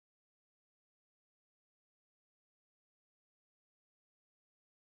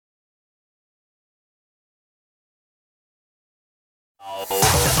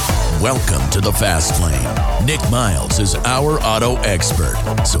Welcome to the Fast Lane. Nick Miles is our auto expert,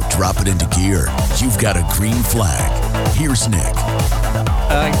 so drop it into gear. You've got a green flag. Here's Nick.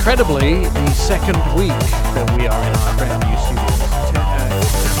 Incredibly, the second week that we are in our brand new studios,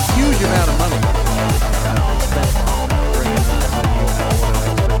 a huge amount of money spent on bringing us a new auto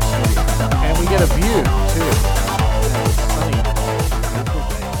expert studio, and we get a view too. Sunny, beautiful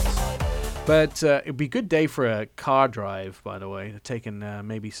days. But it'd be a good day for a car drive, by the way, taking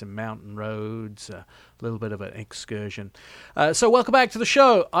maybe some mountain roads, a little bit of an excursion. So welcome back to the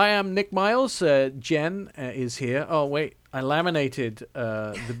show. I am Nick Miles. Jen is here. Oh, wait. I laminated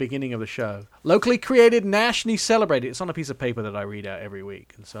the beginning of the show. Locally created, nationally celebrated. It's on a piece of paper that I read out every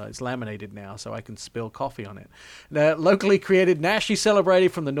week. And so it's laminated now so I can spill coffee on it. Locally created, nationally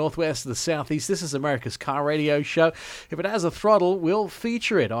celebrated from the Northwest to the Southeast. This is America's car radio show. If it has a throttle, we'll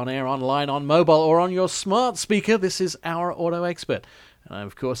feature it on air, online, on mobile, or on your smart speaker. This is Our Auto Expert. And I,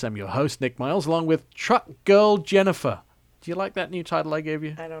 of course, am your host, Nick Miles, along with Truck Girl Jennifer. Do you like that new title I gave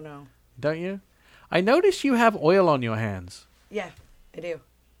you? I don't know. Don't you? I noticed you have oil on your hands. Yeah, I do.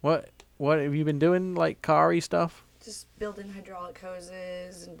 What have you been doing, like car-y stuff? Just building hydraulic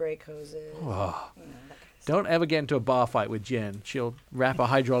hoses and brake hoses. Oh. You know, that kind of stuff. Don't ever get into a bar fight with Jen. She'll wrap a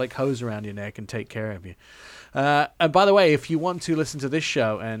hydraulic hose around your neck and take care of you. And by the way, if you want to listen to this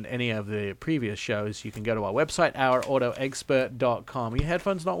show and any of the previous shows, you can go to our website, ourautoexpert.com. Are your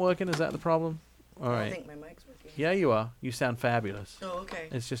headphones not working? Is that the problem? All right. I think my mic's working. Yeah, you are. You sound fabulous. Oh, okay.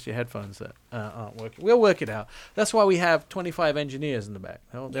 It's just your headphones that aren't working. We'll work it out. That's why we have 25 engineers in the back.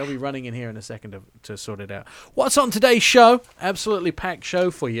 They'll be running in here in a second to sort it out. What's on today's show? Absolutely packed show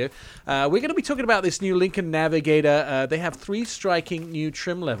for you. We're going to be talking about this new Lincoln Navigator. They have 3 striking new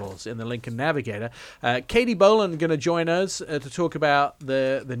trim levels in the Lincoln Navigator. Katie Boland going to join us to talk about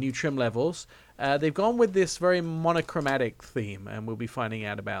the new trim levels. They've gone with this very monochromatic theme, and we'll be finding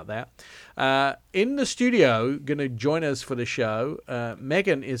out about that. In the studio, going to join us for the show,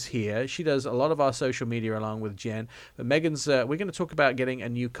 Megan is here. She does a lot of our social media along with Jen. But Megan's, we're going to talk about getting a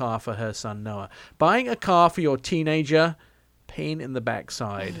new car for her son, Noah. Buying a car for your teenager, pain in the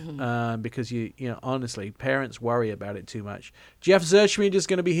backside, because you know, honestly, parents worry about it too much. Jeff Zerschmied is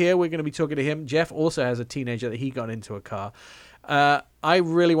going to be here. We're going to be talking to him. Jeff also has a teenager that he got into a car. I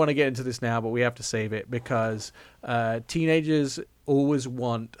really want to get into this now, but we have to save it because teenagers always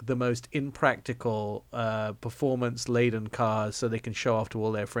want the most impractical, performance-laden cars so they can show off to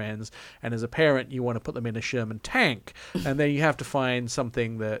all their friends. And as a parent, you want to put them in a Sherman tank. And then you have to find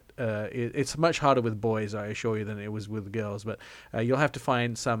something that it's much harder with boys, I assure you, than it was with girls. But you'll have to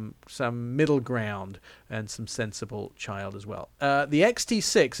find some middle ground and some sensible child as well. The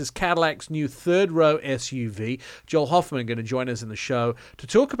XT6 is Cadillac's new third-row SUV. Joel Hoffman going to join us in the show to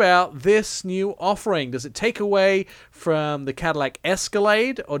talk about this new offering. Does it take away from the Cadillac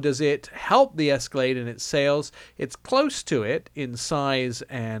Escalade, or does it help the Escalade in its sales? It's close to it in size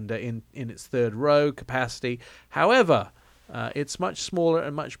and in its third row capacity. However, it's much smaller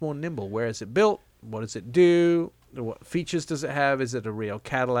and much more nimble. Where is it built? What does it do? What features does it have? Is it a real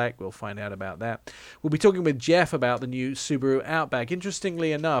Cadillac? We'll find out about that. We'll be talking with Jeff about the new Subaru Outback.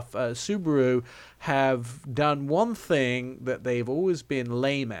 Interestingly enough, Subaru have done one thing that they've always been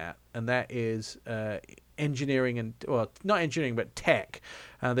lame at, and that is engineering and, well, not engineering, but tech.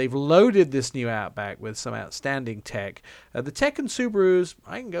 They've loaded this new Outback with some outstanding tech. The tech in Subarus,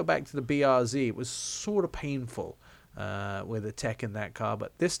 I can go back to the BRZ. It was sort of painful with the tech in that car,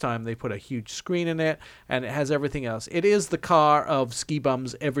 but this time they put a huge screen in it, and it has everything else. It is the car of ski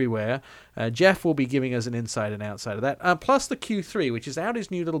bums everywhere. Jeff will be giving us an inside and outside of that, plus the Q3, which is Audi's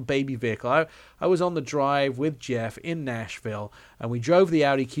new little baby vehicle. I was on the drive with Jeff in Nashville, and we drove the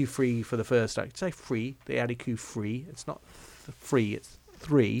Audi Q3 for the first time. I could say free, the Audi Q3. It's not free, it's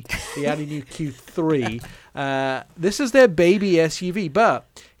 3, the Audi new Q3. This is their baby SUV, but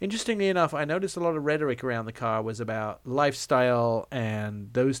interestingly enough, I noticed a lot of rhetoric around the car was about lifestyle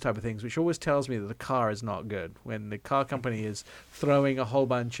and those type of things, which always tells me that the car is not good. When the car company is throwing a whole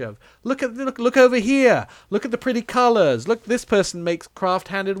bunch of, look over here, look at the pretty colors, look, this person makes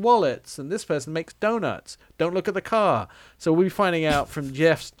craft-handed wallets, and this person makes donuts. Don't look at the car. So we'll be finding out from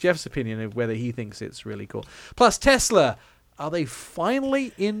Jeff's opinion of whether he thinks it's really cool. Plus, Tesla. Are they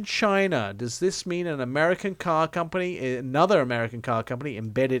finally in China? Does this mean an American car company, another American car company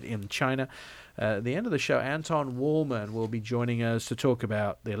embedded in China? At the end of the show, Anton Wallman will be joining us to talk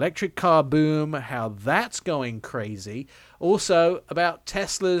about the electric car boom, how that's going crazy. Also about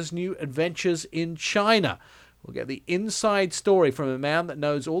Tesla's new adventures in China. We'll get the inside story from a man that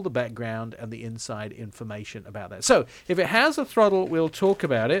knows all the background and the inside information about that. So, if it has a throttle, we'll talk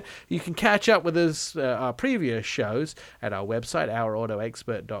about it. You can catch up with us, our previous shows, at our website,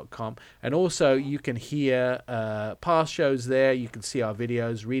 ourautoexpert.com. And also, you can hear past shows there. You can see our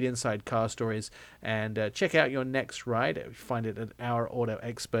videos, read inside car stories, and check out your next ride. Find it at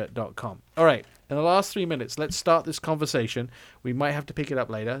ourautoexpert.com. All right. In the last 3 minutes, let's start this conversation. We might have to pick it up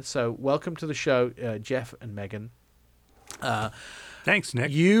later. So welcome to the show, Jeff and Megan. Thanks,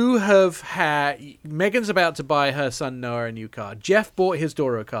 Nick. You have had... Megan's about to buy her son Noah a new car. Jeff bought his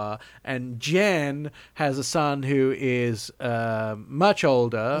daughter a car. And Jen has a son who is much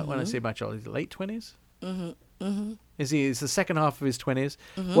older. Mm-hmm. When I say much older, he's late 20s? Mm-hmm. Mm-hmm. He's the second half of his 20s.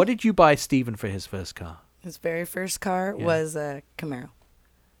 Mm-hmm. What did you buy Stephen for his first car? His very first car was a Camaro.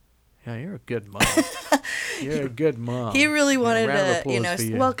 Yeah, you're a good mom. You're a good mom. He really wanted a,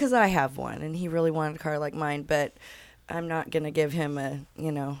 well, because I have one, and he really wanted a car like mine, but I'm not going to give him a,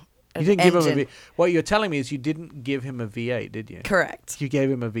 You didn't give him a V8. What you're telling me is you didn't give him a V8, did you? Correct. You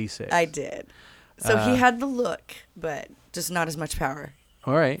gave him a V6. I did. So he had the look, but just not as much power.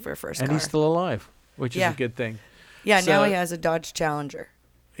 All right. For a first car. And he's still alive, which is a good thing. Yeah, now he has a Dodge Challenger.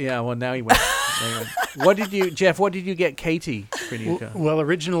 Yeah, well, now he went. What did you get Katie for a new car? Well,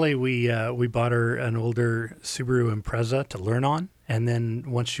 originally we bought her an older Subaru Impreza to learn on, and then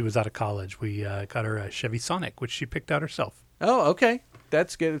once she was out of college, we got her a Chevy Sonic, which she picked out herself. Oh, okay.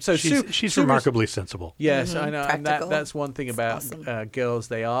 That's good. So she's remarkably sensible. Yes, I know. Practical. And that's one thing about awesome. Girls.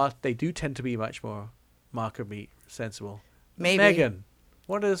 They do tend to be much more remarkably sensible. Maybe. Megan,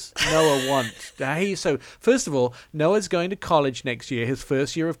 what does Noah want? So, first of all, Noah's going to college next year, his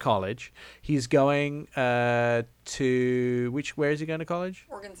first year of college. He's going to where is he going to college?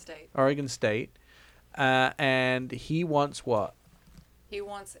 Oregon State. And he wants what? He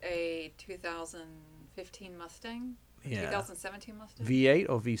wants a 2015 Mustang. Yeah. 2017 Mustang. V8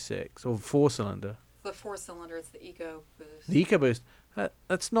 or V6 or 4-cylinder? The 4-cylinder. It's the EcoBoost. The EcoBoost.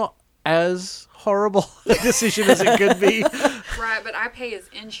 That's not as horrible a decision as it could be. Right, but I pay his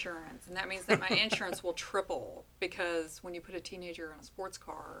insurance, and that means that my insurance will triple because when you put a teenager in a sports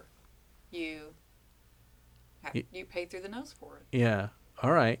car, you pay through the nose for it. Yeah.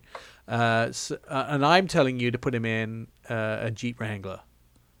 All right. And I'm telling you to put him in a Jeep Wrangler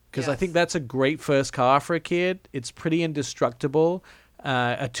because I think that's a great first car for a kid. It's pretty indestructible.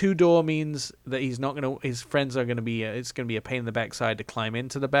 A 2-door means that his friends are going to be, it's going to be a pain in the backside to climb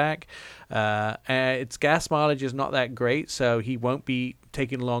into the back. Its gas mileage is not that great, so he won't be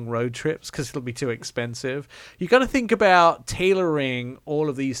taking long road trips because it'll be too expensive. You got to think about tailoring all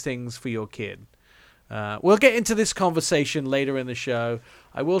of these things for your kid. We'll get into this conversation later in the show.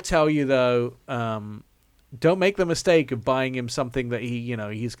 I will tell you though, don't make the mistake of buying him something that he's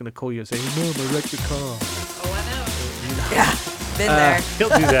going to call you and say, "Mom, I wrecked the car." Oh, I know. Yeah. Been there. He'll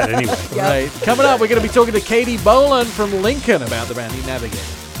do that anyway. Yep. Right. Coming up, we're going to be talking to Katie Boland from Lincoln about the brand new Navigator.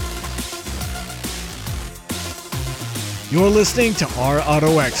 You're listening to Our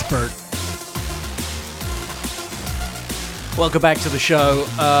Auto Expert. Welcome back to the show.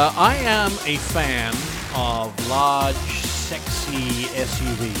 I am a fan of large, sexy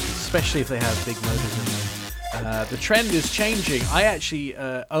SUVs, especially if they have big motors in them. The trend is changing. I actually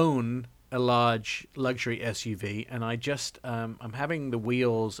own a large luxury SUV, and I just I'm having the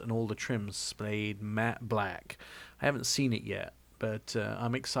wheels and all the trims sprayed matte black. I haven't seen it yet, but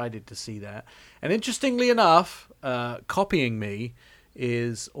I'm excited to see that. And interestingly enough, copying me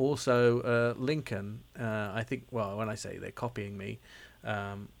is also Lincoln. I think, well, when I say they're copying me,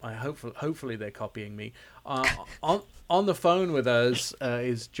 hopefully they're copying me. On the phone with us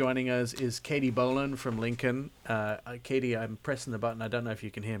joining us is Katie Boland from Lincoln. Katie, I'm pressing the button. I don't know if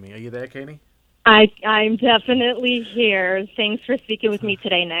you can hear me. Are you there, Katie? I'm definitely here. Thanks for speaking with me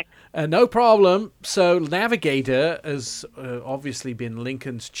today, Nick. No problem. So Navigator has obviously been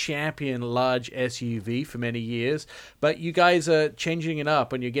Lincoln's champion large SUV for many years, but you guys are changing it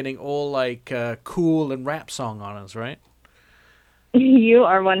up and you're getting all like cool and rap song on us, right? You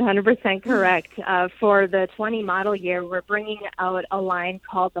are 100% correct. For the 20 model year, we're bringing out a line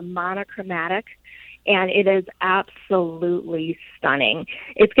called the Monochromatic, and it is absolutely stunning.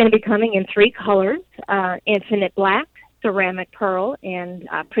 It's going to be coming in 3 colors, Infinite Black, Ceramic Pearl, and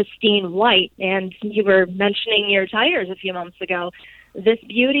Pristine White. And you were mentioning your tires a few months ago. This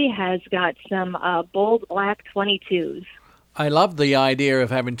beauty has got some bold black 22s. I love the idea of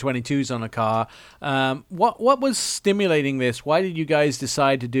having 22s on a car. What was stimulating this? Why did you guys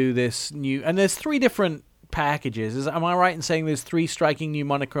decide to do this new? And there's 3 different packages. Am I right in saying there's 3 striking new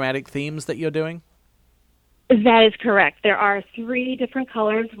monochromatic themes that you're doing? That is correct. There are 3 different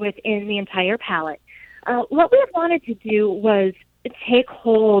colors within the entire palette. What we had wanted to do was take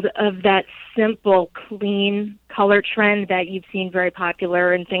hold of that simple, clean color trend that you've seen very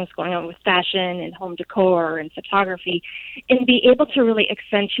popular in things going on with fashion and home decor and photography, and be able to really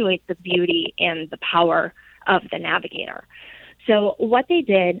accentuate the beauty and the power of the Navigator. So what they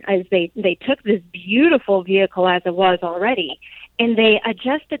did is they took this beautiful vehicle as it was already, and they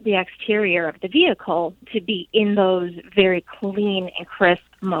adjusted the exterior of the vehicle to be in those very clean and crisp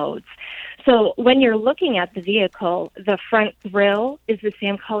modes. So when you're looking at the vehicle, the front grille is the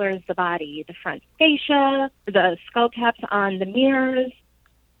same color as the body, the front fascia, the skull caps on the mirrors,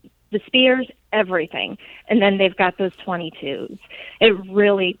 the spears, everything. And then they've got those 22s. It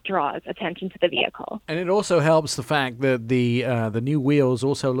really draws attention to the vehicle. And it also helps the fact that the new wheels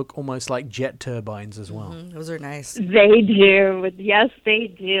also look almost like jet turbines as well. Those are nice. They do. Yes, they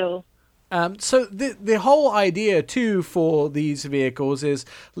do. So the whole idea too for these vehicles is,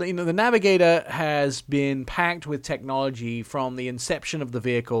 the Navigator has been packed with technology from the inception of the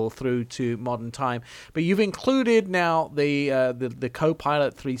vehicle through to modern time. But you've included now the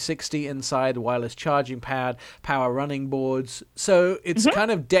Co-Pilot 360 inside, the wireless charging pad, power running boards. So it's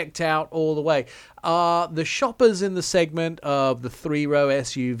kind of decked out all the way. The shoppers in the segment of the 3-row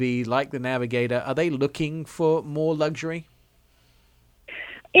SUV like the Navigator, are they looking for more luxury?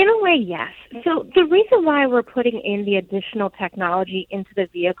 In a way, yes. So the reason why we're putting in the additional technology into the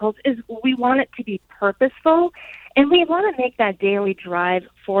vehicles is we want it to be purposeful, and we want to make that daily drive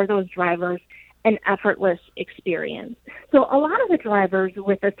for those drivers an effortless experience. So a lot of the drivers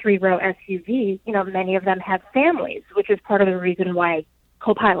with a 3-row SUV, many of them have families, which is part of the reason why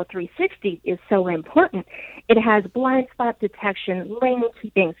Co-Pilot 360 is so important. It has blind spot detection, lane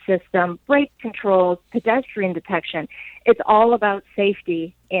keeping system, brake controls, pedestrian detection. It's all about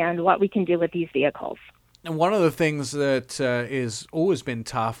safety and what we can do with these vehicles. And one of the things that is always been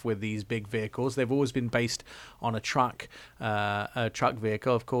tough with these big vehicles, they've always been based on a truck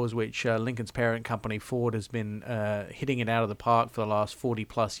vehicle, of course, which Lincoln's parent company, Ford, has been hitting it out of the park for the last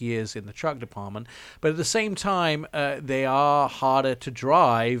 40-plus years in the truck department. But at the same time, they are harder to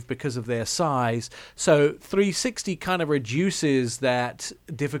drive because of their size. So 360 kind of reduces that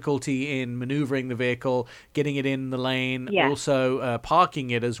difficulty in maneuvering the vehicle, getting it in the lane, also parking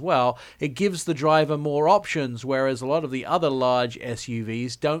it as well. It gives the driver more options, whereas a lot of the other large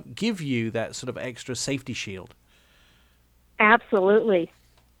SUVs don't give you that sort of extra safety shield. Absolutely.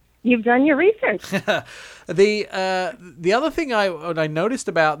 You've done your research. The other thing I noticed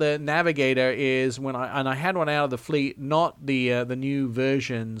about the Navigator is when I had one out of the fleet, not the new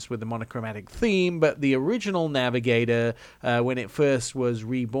versions with the monochromatic theme, but the original Navigator when it first was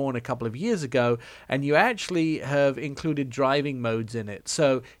reborn a couple of years ago, and you actually have included driving modes in it.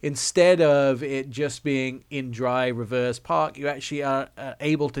 So instead of it just being in drive, reverse, park, you actually are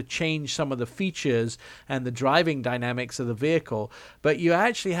able to change some of the features and the driving dynamics of the vehicle, but you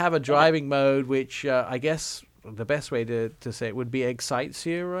actually have a driving mode which I guess the best way to say it would be excites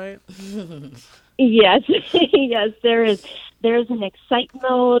you, right? Yes, yes, there is. There's an excite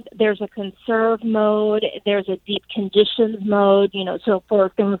mode, there's a conserve mode, there's a deep conditions mode, so for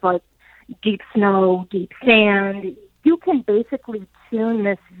things like deep snow, deep sand, you can basically tune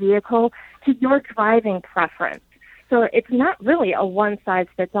this vehicle to your driving preference. So it's not really a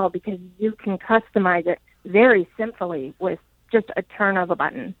one-size-fits-all because you can customize it very simply with just a turn of a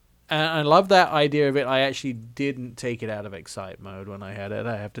button. And I love that idea of it. I actually didn't take it out of Excite mode when I had it,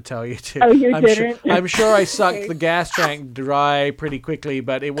 I have to tell you too. Oh, you didn't? I'm sure I sucked the gas tank dry pretty quickly,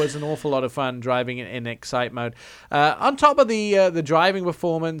 but it was an awful lot of fun driving it in Excite mode. On top of the driving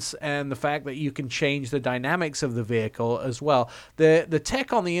performance and the fact that you can change the dynamics of the vehicle as well, the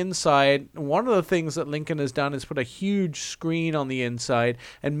tech on the inside, one of the things that Lincoln has done is put a huge screen on the inside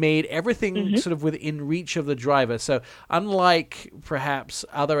and made everything sort of within reach of the driver. So unlike perhaps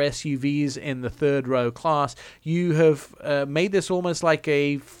other SUVs in the 3rd row class, you have made this almost like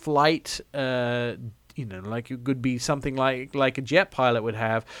a flight, like it could be something like a jet pilot would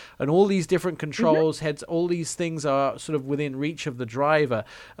have, and all these different controls, heads, all these things are sort of within reach of the driver.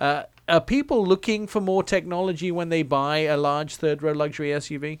 Are people looking for more technology when they buy a large 3rd row luxury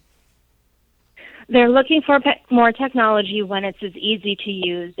SUV? They're looking for more technology when it's as easy to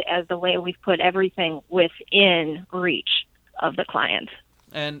use as the way we've put everything within reach of the client.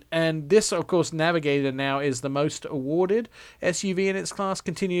 And this, of course, Navigator now is the most awarded SUV in its class,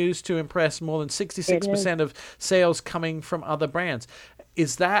 continues to impress, more than 66% of sales coming from other brands.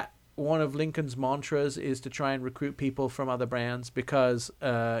 Is that one of Lincoln's mantras, is to try and recruit people from other brands because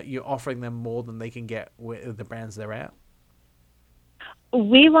you're offering them more than they can get with the brands they're at?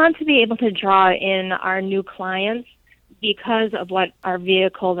 We want to be able to draw in our new clients because of what our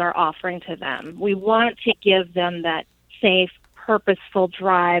vehicles are offering to them. We want to give them that safe, purposeful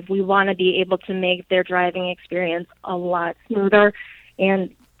drive. We want to be able to make their driving experience a lot smoother,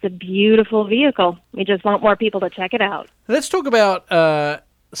 and it's a beautiful vehicle. We just want more people to check it out. Let's talk about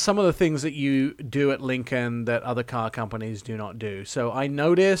some of the things that you do at Lincoln that other car companies do not do. So I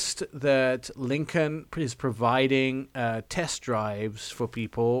noticed that Lincoln is providing test drives for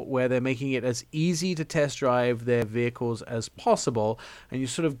people where they're making it as easy to test drive their vehicles as possible, and you're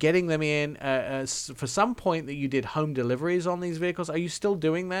sort of getting them in for some point that you did home deliveries on these vehicles. Are you still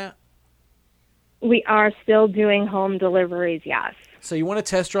doing that? We are still doing home deliveries, yes. So you want to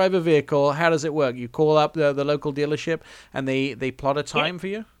test drive a vehicle. How does it work? You call up the local dealership and they plot a time for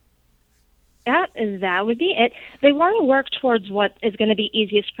you? That would be it. They want to work towards what is going to be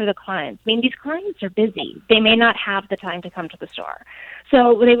easiest for the clients. I mean, these clients are busy. They may not have the time to come to the store.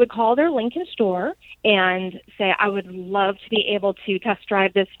 So they would call their Lincoln store and say, I would love to be able to test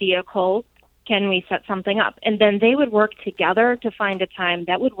drive this vehicle. Can we set something up? And then they would work together to find a time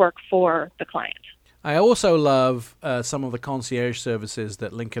that would work for the client. I also love some of the concierge services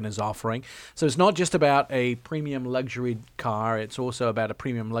that Lincoln is offering. So it's not just about a premium luxury car, it's also about a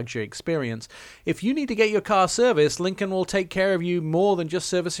premium luxury experience. If you need to get your car serviced, Lincoln will take care of you more than just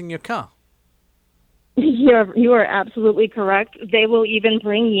servicing your car. You are absolutely correct. They will even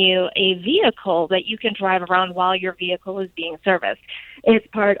bring you a vehicle that you can drive around while your vehicle is being serviced. It's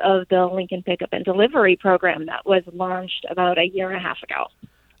part of the Lincoln Pickup and Delivery program that was launched about a year and a half ago.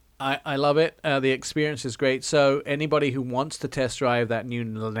 I love it. The experience is great. So anybody who wants to test drive that new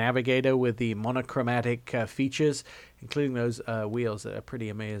Navigator with the monochromatic features, including those wheels that are pretty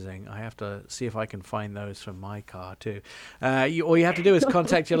amazing. I have to see if I can find those for my car too. All you have to do is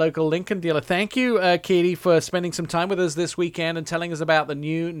contact your local Lincoln dealer. Thank you, Katie, for spending some time with us this weekend and telling us about the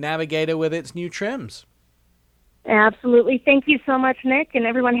new Navigator with its new trims. Absolutely. Thank you so much, Nick, and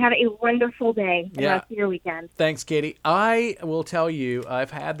everyone have a wonderful day and rest of your weekend. Thanks, Katie. I will tell you,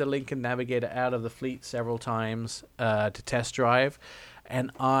 I've had the Lincoln Navigator out of the fleet several times to test drive, and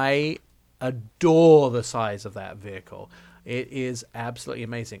I adore the size of that vehicle. It is absolutely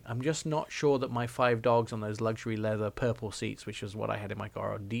amazing. I'm just not sure that my 5 dogs on those luxury leather purple seats, which is what I had in my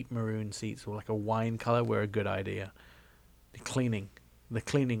car, or deep maroon seats or like a wine color, were a good idea. The cleaning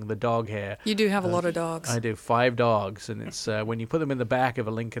the dog hair. You do have a lot of dogs. I do, 5 dogs, and it's when you put them in the back of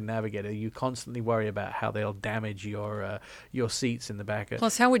a Lincoln Navigator, you constantly worry about how they'll damage your seats in the back.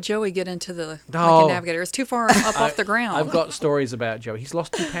 Plus, how would Joey get into the Lincoln Navigator? It's too far up off the ground. I've got stories about Joey. He's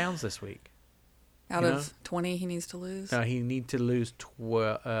lost 2 pounds this week. Out of 20 he needs to lose? No, he needs to lose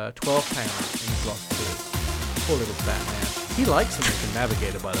 12 pounds, and he's lost 2. Poor little fat man. He likes the Lincoln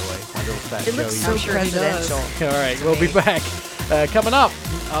Navigator, by the way. My little fat It looks Joey. so presidential. All right, we'll be back. Coming up,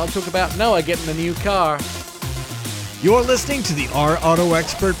 I'll talk about Noah getting a new car. You're listening to the Our Auto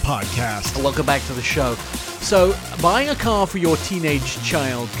Expert podcast. Welcome back to the show. So, buying a car for your teenage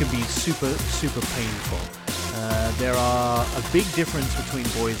child can be super, super painful. There are a big difference between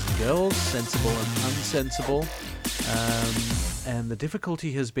boys and girls, sensible and unsensible. And the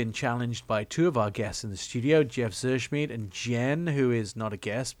difficulty has been challenged by 2 of our guests in the studio, Jeff Zerschmidt and Jen, who is not a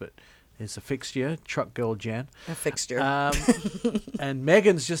guest, but is a fixture, truck girl Jen. A fixture. And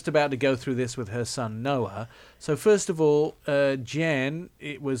Megan's just about to go through this with her son Noah. So first of all, Jen,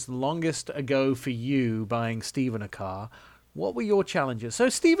 it was longest ago for you buying Stephen a car. What were your challenges? So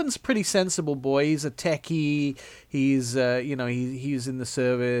Stephen's a pretty sensible boy. He's a techie. He's he's in the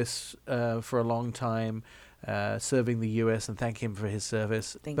service for a long time, serving the U.S. and thank him for his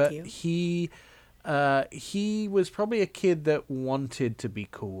service. Thank you. He was probably a kid that wanted to be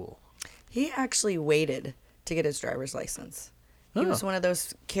cool. He actually waited to get his driver's license. He was one of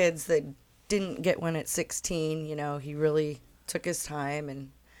those kids that didn't get one at 16. You know, he really took his time, and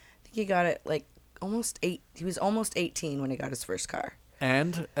I think he got it like almost 8. He was almost 18 when he got his first car.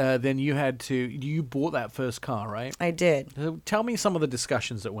 And then you bought that first car, right? I did. Tell me some of the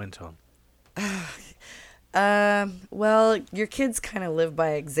discussions that went on. Well, your kids kind of live by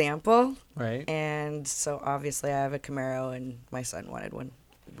example. Right. And so obviously I have a Camaro, and my son wanted one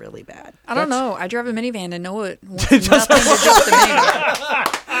really bad. I don't know. I drive a minivan and know it wants nothing to do with the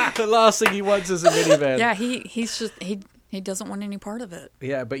minivan. The last thing he wants is a minivan. Yeah, he doesn't want any part of it.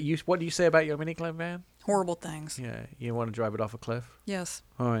 Yeah, but what do you say about your minivan van? Horrible things. Yeah, you want to drive it off a cliff? Yes.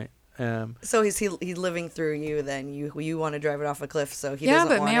 All right. So he's living through you then. You want to drive it off a cliff, so he yeah, doesn't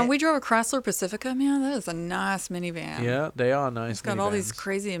but want man, it. we drove a Chrysler Pacifica. Man, that is a nice minivan. Yeah, they are nice. It's got all these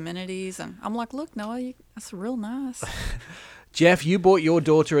crazy amenities, and I'm like, look, Noah, that's real nice. Jeff, you bought your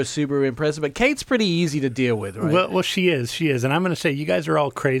daughter a Subaru Impreza, but Kate's pretty easy to deal with, right? Well, she is, and I'm going to say you guys are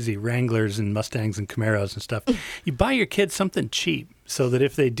all crazy, Wranglers and Mustangs and Camaros and stuff. You buy your kids something cheap so that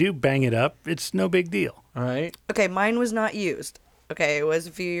if they do bang it up, it's no big deal. All right. Okay, mine was not used. Okay, it was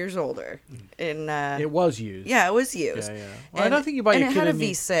a few years older. It was used. Yeah, it was used. Yeah. Well, I don't think you buy your kid and it had a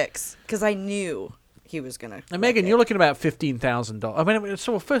any- V6 because I knew he was gonna. And Megan, you're looking at about $15,000. I mean,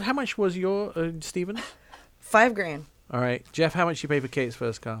 so first, how much was your Stevens? $5,000. All right, Jeff, how much you pay for Kate's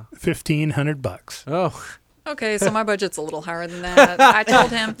first car? $1,500. Oh, Okay, so my budget's a little higher than that. I told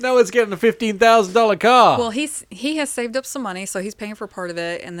him. no one's getting a $15,000 car. Well, he has saved up some money, so he's paying for part of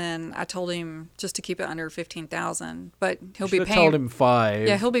it, and then I told him just to keep it under $15,000. But he'll be Should've paying. told him $5,000.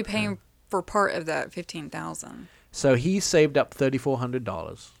 Yeah, he'll be paying for part of that $15,000. So he saved up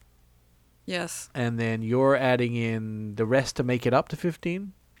 $3,400, Yes. and then you're adding in the rest to make it up to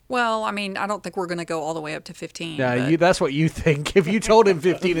 15. Well, I mean, I don't think we're going to go all the way up to 15. Yeah, but that's what you think. If you told him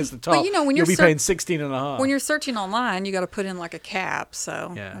 15 is the top, But, you know, when you'll you're be paying 16 and a half. when you're searching online, you got to put in like a cap.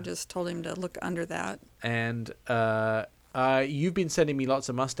 So Yeah. I just told him to look under that. And you've been sending me lots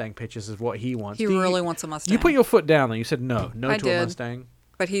of Mustang pictures of what he wants. He Do you- really wants a Mustang. You put your foot down, though. You said no I to a did. Mustang.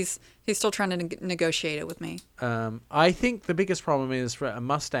 But he's still trying to negotiate it with me. I think the biggest problem is for a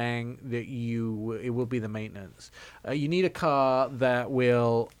Mustang that it will be the maintenance. You need a car that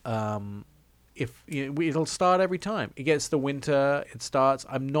will, it'll start every time. It gets the winter, it starts.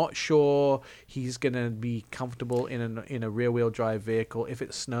 I'm not sure he's going to be comfortable in a rear wheel drive vehicle if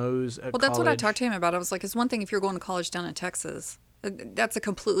it snows at Well, that's what I college. talked to him about. I was like, it's one thing if you're going to college down in Texas. That's a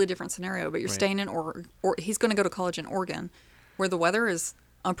completely different scenario. But you're Right. staying in or he's going to go to college in Oregon, where the weather is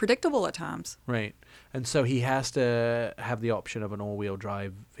unpredictable at times. Right. And so he has to have the option of an all-wheel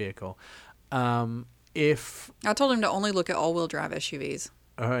drive vehicle. If I told him to only look at all-wheel drive SUVs.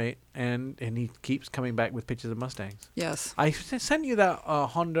 all right, and he keeps coming back with pictures of Mustangs. Yes. I sent you that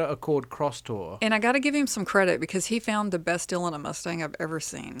Honda Accord Cross Tour. And I got to give him some credit because he found the best deal on a Mustang I've ever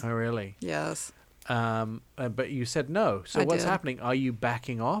seen. Oh, really? Yes. But you said no. So I what's did. happening? Are you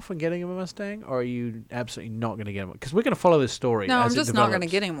backing off and getting him a Mustang, or are you absolutely not going to get him? Because we're going to follow this story. No, as I'm it just not gonna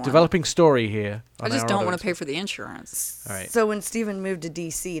develops. get him one. Developing story here. I just don't want to pay for the insurance. All right. So when Steven moved to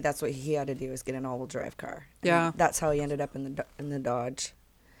DC, that's what he had to do, was get an all-wheel drive car. And Yeah. that's how he ended up in the Dodge.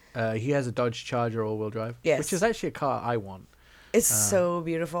 He has a Dodge Charger all-wheel drive. Yes. Which is actually a car I want. It's so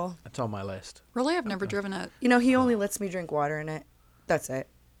beautiful. That's on my list. Really? I've never driven it. You know, he only lets me drink water in it. That's it.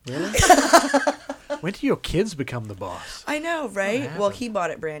 Really? When do your kids become the boss? I know, right? Well, happened? he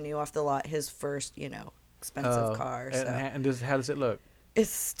bought it brand new off the lot, his first, expensive car. And, So and how does it look? it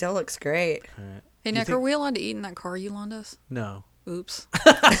still looks great. Hey, Nick, are we allowed to eat in that car you loaned us? No. Oops.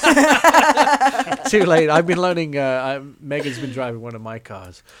 Too late. I've been loaning. Megan's been driving one of my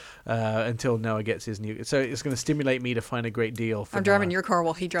cars until Noah gets his new. So it's going to stimulate me to find a great deal. For I'm driving Noah. your car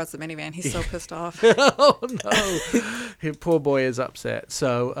while he drives the minivan. He's so pissed off. Oh no, His poor boy is upset.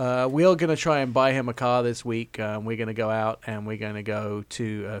 So we're going to try and buy him a car this week. We're going to go out and we're going to go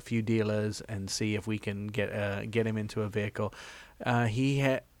to a few dealers and see if we can get him into a vehicle. At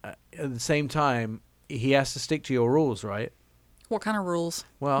the same time, he has to stick to your rules, right? What kind of rules?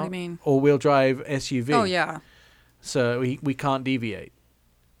 Well, what do you mean? all-wheel drive SUV. Oh, yeah. So we can't deviate.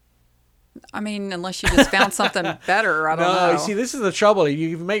 I mean, unless you just found something better. I don't No, know. you see, this is the trouble. If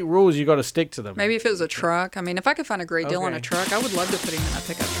you make rules, you got to stick to them. Maybe if it was a truck. I mean, if I could find a great deal on a Okay. truck, I would love to put him in a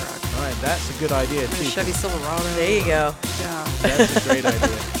pickup truck. All right, that's a good idea I mean, a too. Chevy Silverado. There you go. Yeah. That's a great idea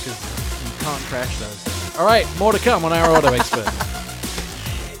because you can't crash those. All right, more to come on Our Auto Expert.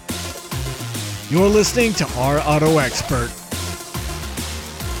 You're listening to Our Auto Expert.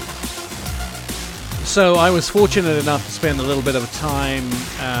 So I was fortunate enough to spend a little bit of time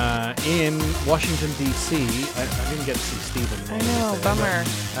in Washington, D.C. I didn't get to see Stephen. I know, bummer.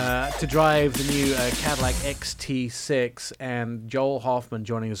 To drive the new Cadillac XT6, and Joel Hoffman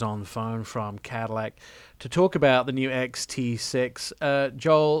joining us on the phone from Cadillac to talk about the new XT6.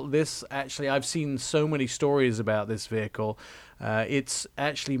 Joel, I've seen so many stories about this vehicle. It's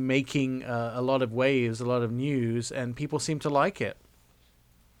actually making a lot of waves, a lot of news, and people seem to like it.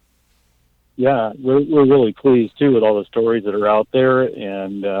 Yeah, we're really pleased too with all the stories that are out there,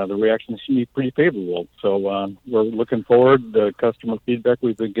 and the reactions seem to be pretty favorable. So we're looking forward. The customer feedback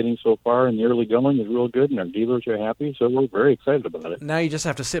we've been getting so far in the early going is real good, and our dealers are happy. So we're very excited about it. Now you just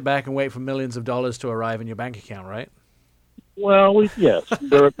have to sit back and wait for millions of dollars to arrive in your bank account, right? Well, yes,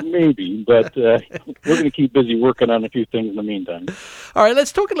 there maybe, but we're going to keep busy working on a few things in the meantime. All right,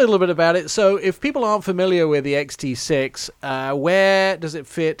 let's talk a little bit about it. So if people aren't familiar with the XT6, where does it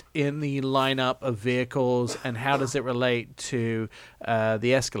fit in the lineup of vehicles, and how does it relate to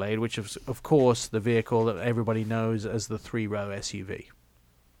the Escalade, which is, of course, the vehicle that everybody knows as the three-row SUV?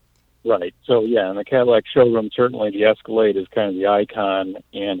 Right. So, yeah, in the Cadillac showroom, certainly the Escalade is kind of the icon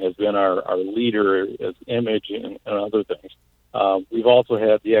and has been our leader as image and other things. We've also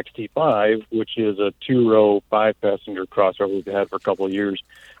had the XT5, which is a two-row, five-passenger crossover we've had for a couple of years.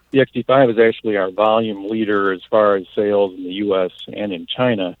 The XT5 is actually our volume leader as far as sales in the U.S. and in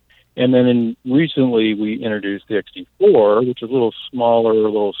China. And then recently we introduced the XT4, which is a little smaller, a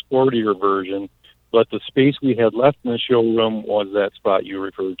little sportier version. But the space we had left in the showroom was that spot you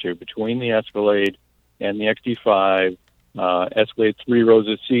referred to, between the Escalade and the XT5. Escalade 3 rows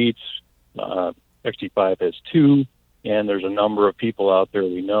of seats, XT5 has 2, and there's a number of people out there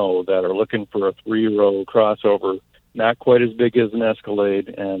we know that are looking for a 3-row crossover, not quite as big as an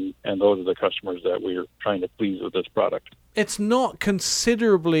Escalade, and those are the customers that we're trying to please with this product. It's not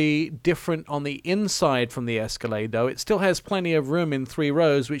considerably different on the inside from the Escalade, though. It still has plenty of room in 3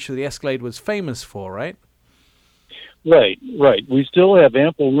 rows, which the Escalade was famous for, right? Right. We still have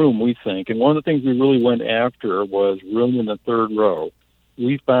ample room, we think, and one of the things we really went after was room in the third row.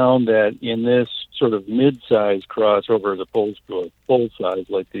 We found that in this sort of mid-size crossover as opposed to a full-size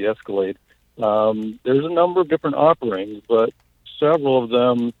like the Escalade, there's a number of different offerings, but several of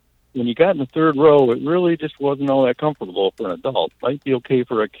them, when you got in the third row, it really just wasn't all that comfortable for an adult. Might be okay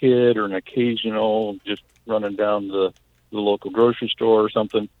for a kid or an occasional just running down the local grocery store or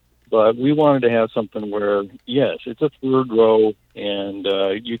something. But we wanted to have something where, yes, it's a third row, and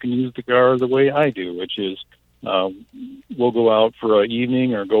you can use the car the way I do, which is we'll go out for an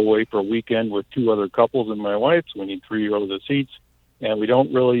evening or go away for a weekend with 2 other couples and my wife, so we need 3 rows of seats. And we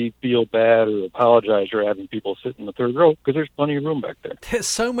don't really feel bad or apologize for having people sit in the third row because there's plenty of room back there. There's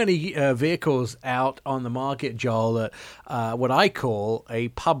so many vehicles out on the market, Joel, that what I call a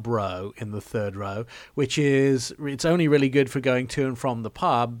pub row in the third row, which is, it's only really good for going to and from the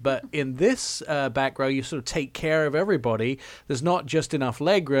pub. But in this back row, you sort of take care of everybody. There's not just enough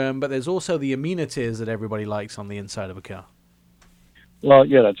legroom, but there's also the amenities that everybody likes on the inside of a car. Well,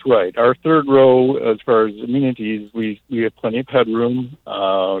 yeah, that's right. Our third row, as far as amenities, we have plenty of headroom,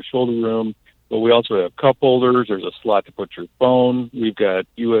 shoulder room, but we also have cup holders. There's a slot to put your phone. We've got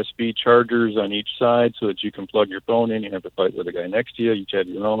USB chargers on each side so that you can plug your phone in. You have to fight with the guy next to you. You have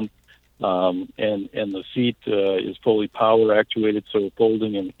your own. And the seat is fully power actuated, so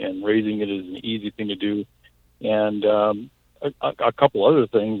folding and raising it is an easy thing to do. And a couple other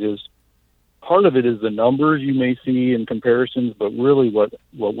things is, part of it is the numbers you may see in comparisons, but really what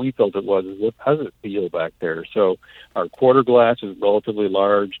we felt it was is how does it feel back there? So our quarter glass is relatively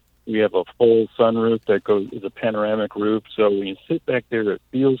large. We have a full sunroof that is a panoramic roof. So when you sit back there, it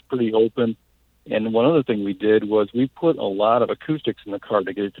feels pretty open. And one other thing we did was we put a lot of acoustics in the car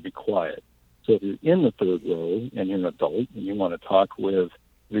to get it to be quiet. So if you're in the third row and you're an adult and you want to talk with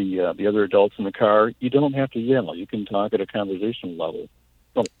the other adults in the car, you don't have to yell. You can talk at a conversational level.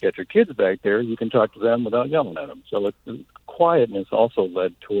 Don't get your kids back there, you can talk to them without yelling at them. So quietness also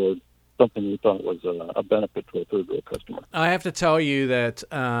led toward something we thought was a benefit to a third row customer. I have to tell you that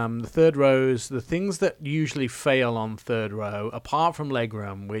the third rows, the things that usually fail on third row, apart from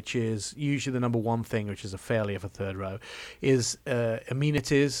legroom, which is usually the number one thing, which is a failure for third row, is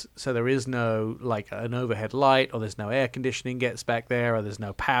amenities. So there is no like an overhead light, or there's no air conditioning gets back there, or there's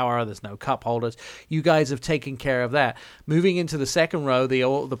no power, there's no cup holders. You guys have taken care of that. Moving into the second row,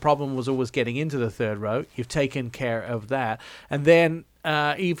 the problem was always getting into the third row. You've taken care of that. And then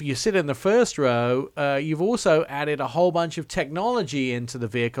if you sit in the first row, you've also added a whole bunch of technology into the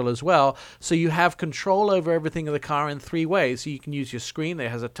vehicle as well. So you have control over everything in the car in 3 ways. So you can use your screen that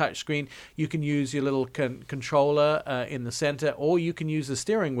has a touch screen. You can use your little controller in the center, or you can use the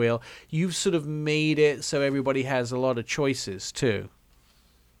steering wheel. You've sort of made it so everybody has a lot of choices too.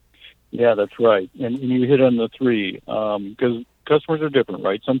 Yeah, that's right. And you hit on the 3, because customers are different,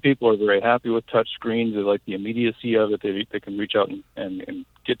 right? Some people are very happy with touch screens. They like the immediacy of it. They can reach out and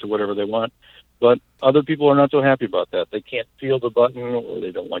get to whatever they want. But other people are not so happy about that. They can't feel the button, or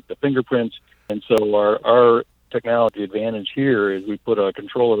they don't like the fingerprints. And so our technology advantage here is we put a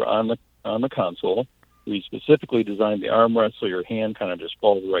controller on the console. We specifically designed the armrest so your hand kind of just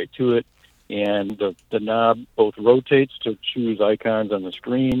falls right to it. And the knob both rotates to choose icons on the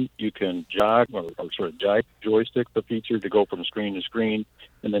screen. You can jog or sort of joystick the feature to go from screen to screen,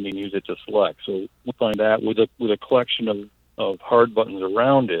 and then you can use it to select. So we'll find that with a collection of hard buttons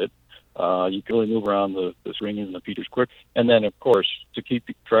around it, You can really move around the screen and the features quick. And then, of course, to keep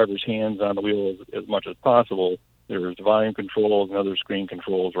the driver's hands on the wheel as much as possible, there's volume controls and other screen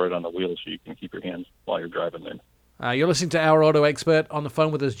controls right on the wheel, so you can keep your hands while you're driving there. You're listening to Our Auto Expert. On the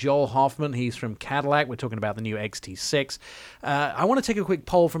phone with us, Joel Hoffman. He's from Cadillac. We're talking about the new XT6. I want to take a quick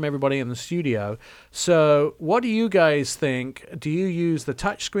poll from everybody in the studio. So what do you guys think? Do you use the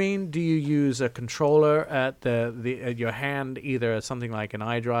touchscreen? Do you use a controller at at your hand, either something like an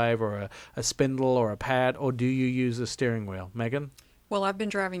iDrive or a spindle or a pad, or do you use a steering wheel? Megan? Well, I've been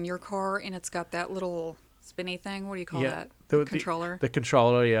driving your car, and it's got that little spinny thing. What do you call that? The controller? The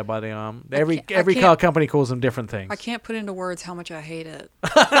controller, yeah, by the arm. Every can't- car company calls them different things. I can't put into words how much I hate it.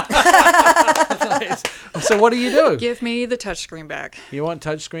 Nice. So what do you do? Give me the touchscreen back. You want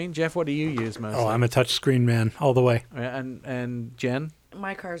touchscreen? Jeff, what do you use mostly? Oh, I'm a touchscreen man all the way. And Jen?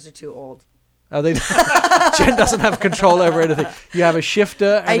 My cars are too old. Oh, they Jen doesn't have control over anything. You have a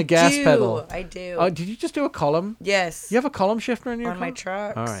shifter and a gas pedal. I do. Oh, did you just do a column? Yes. You have a column shifter in your on car? my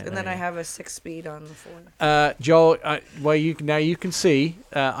trucks. All right, and then I have a 6-speed on the 4. Joel, well, you can see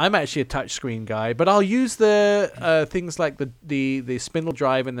I'm actually a touchscreen guy, but I'll use the things like the spindle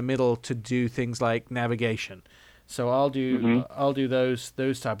drive in the middle to do things like navigation. So I'll do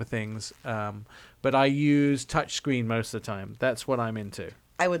those type of things. But I use touchscreen most of the time. That's what I'm into.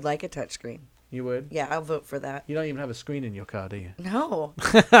 I would like a touchscreen. You would? Yeah, I'll vote for that. You don't even have a screen in your car, do you? No.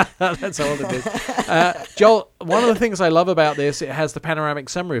 That's all it is. Joel, one of the things I love about this, it has the panoramic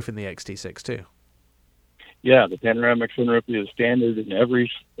sunroof in the XT6 too. Yeah, the panoramic sunroof is standard in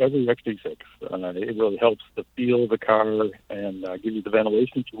every XT6. It really helps the feel of the car and give you the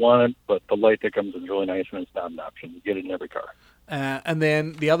ventilation that you want, but the light that comes is really nice, and it's not an option. You get it in every car. And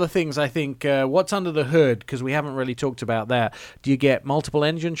then the other things, I think, what's under the hood, because we haven't really talked about that. Do you get multiple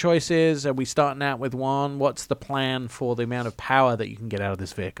engine choices? Are we starting out with one? What's the plan for the amount of power that you can get out of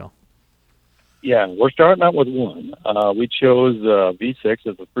this vehicle? Yeah, we're starting out with one. We chose V6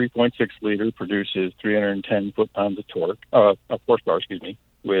 as a 3.6 liter, produces 310 foot-pounds of torque, horsepower,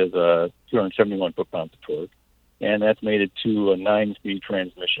 with 271 foot-pounds of torque, and that's made it to a 9-speed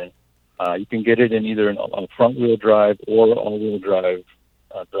transmission. You can get it in either a front-wheel drive or all-wheel drive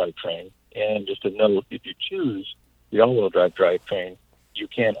drivetrain. And just a note, if you choose the all-wheel drive drivetrain, you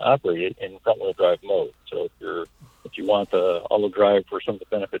can operate it in front-wheel drive mode. So if you want the all-wheel drive for some of the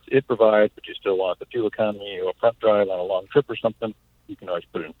benefits it provides, but you still want the fuel economy or front drive on a long trip or something, you can always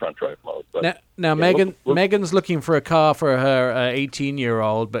put it in front drive mode. But now Megan's looking for a car for her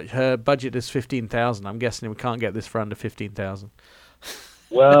 18-year-old, but her budget is $15,000. I'm guessing we can't get this for under $15,000.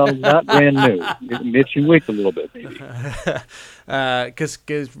 Well, not brand new. It should wait a little bit, maybe.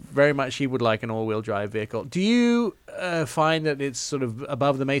 Because very much she would like an all-wheel drive vehicle. Do you find that it's sort of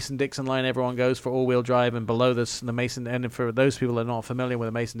above the Mason-Dixon line everyone goes for all-wheel drive, and below the Mason, and for those people that are not familiar with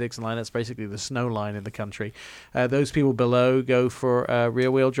the Mason-Dixon line, that's basically the snow line in the country. Those people below go for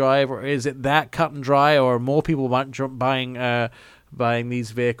rear-wheel drive, or is it that cut and dry, or are more people buying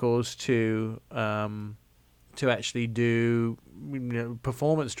these vehicles to actually do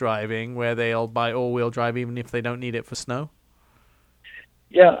performance driving, where they'll buy all-wheel drive even if they don't need it for snow?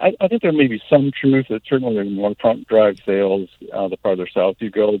 Yeah, I think there may be some truth that certainly there's more front drive sales the farther south you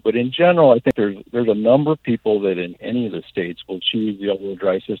go. But in general, I think there's a number of people that in any of the states will choose the all-wheel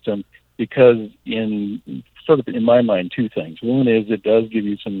drive system because in my mind, two things. One is it does give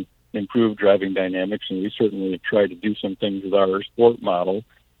you some improved driving dynamics, and we certainly have tried to do some things with our sport model,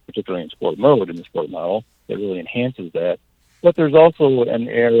 particularly in sport mode in the sport model, that really enhances that. But there's also an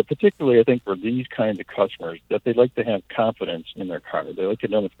area, particularly I think for these kinds of customers, that they like to have confidence in their car. They like to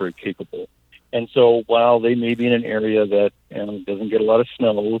know it's very capable. And so while they may be in an area that doesn't get a lot of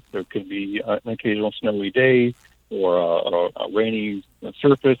snow, there could be an occasional snowy day or a rainy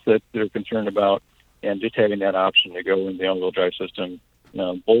surface that they're concerned about, and just having that option to go in the all-wheel drive system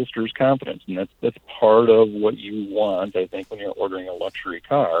bolsters confidence. And that's part of what you want, I think, when you're ordering a luxury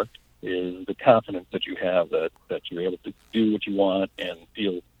car, is the confidence that you have that you're able to do what you want and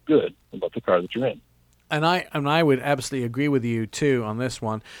feel good about the car that you're in. And I would absolutely agree with you too on this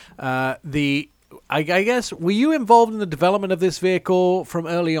one. I guess, were you involved in the development of this vehicle from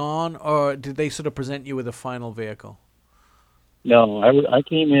early on, or did they sort of present you with a final vehicle? No, I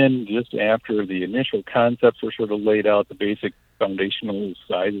came in just after the initial concepts were sort of laid out, the basic foundational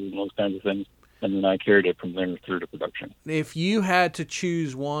sizes and those kinds of things. And then I carried it from there through to production. If you had to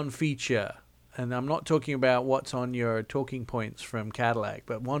choose one feature, and I'm not talking about what's on your talking points from Cadillac,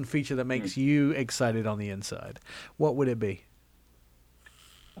 but one feature that makes you excited on the inside, what would it be?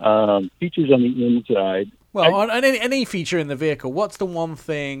 Features on the inside. Well, on any feature in the vehicle, what's the one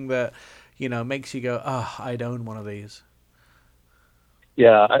thing that makes you go, I'd own one of these?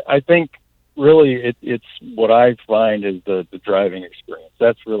 Yeah, I think really it's what I find is the driving experience.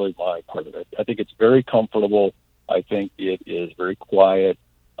 That's really my part of it. I think it's very comfortable. I think it is very quiet,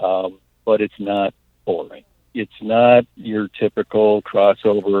 but it's not boring. It's not your typical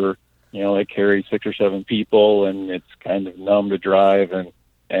crossover, it carries 6 or 7 people and it's kind of numb to drive and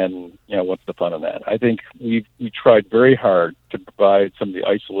what's the fun of that? I think we tried very hard to provide some of the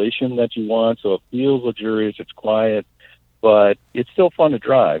isolation that you want, so it feels luxurious, it's quiet, but it's still fun to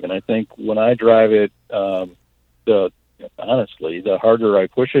drive. And I think when I drive it, honestly, the harder I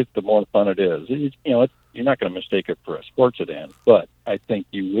push it, the more fun it is. You're not going to mistake it for a sports sedan, but I think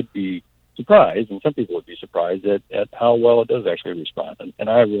you would be surprised, and some people would be surprised at how well it does actually respond. And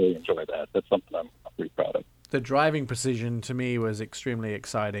I really enjoy that. That's something I'm pretty proud of. The driving precision to me was extremely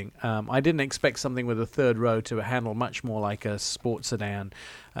exciting. I didn't expect something with a third row to handle much more like a sports sedan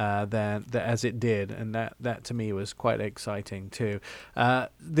than as it did, and that to me was quite exciting too.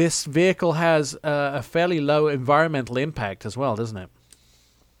 This vehicle has a fairly low environmental impact as well, doesn't it?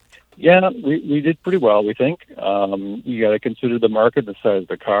 Yeah, we did pretty well, we think. You got to consider the market, the size of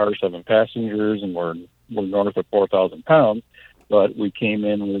the car, 7 passengers, and we're north of 4,000 pounds. But we came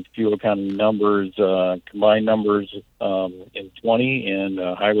in with fuel economy numbers, combined numbers in 20 and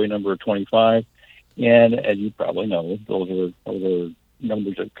a highway number of 25. And as you probably know, those are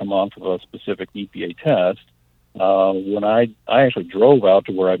numbers that come off of a specific EPA test. When I actually drove out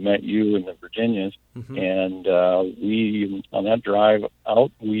to where I met you in the Virginias, and we on that drive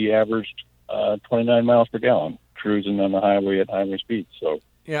out, we averaged 29 miles per gallon cruising on the highway at highway speed. So.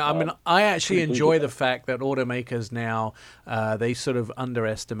 Yeah, I mean, I actually enjoy the fact that automakers now they sort of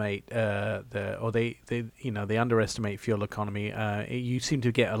underestimate they underestimate fuel economy. You seem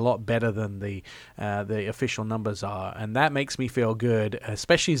to get a lot better than the official numbers are, and that makes me feel good.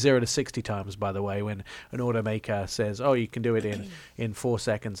 Especially 0 to 60 times, by the way, when an automaker says, "Oh, you can do it in 4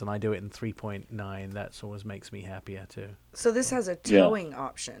 seconds," and I do it in 3.9. That always makes me happier too. So this has a towing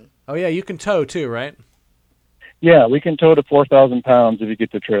option. Oh yeah, you can tow too, right? Yeah, we can tow to 4,000 pounds if you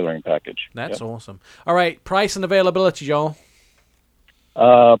get the trailering package. That's awesome. All right, price and availability, Joel.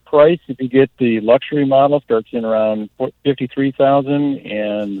 Price, if you get the luxury model, starts in around $53,000,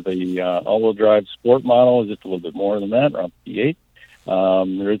 and the all-wheel drive sport model is just a little bit more than that, around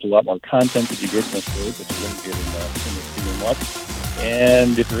 $58,000. There is a lot more content that you get in the Sport, but you wouldn't get in the much.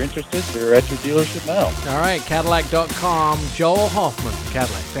 And if you're interested, they're at your dealership now. All right, Cadillac.com. Joel Hoffman from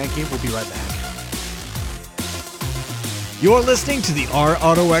Cadillac. Thank you. We'll be right back. You're listening to the Our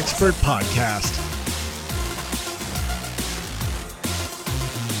Auto Expert podcast.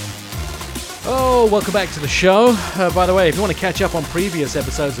 Oh, welcome back to the show. By the way, if you want to catch up on previous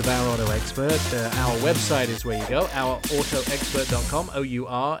episodes of Our Auto Expert, our website is where you go, ourautoexpert.com,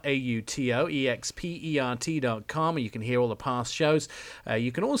 OurAutoexpert.com, and you can hear all the past shows.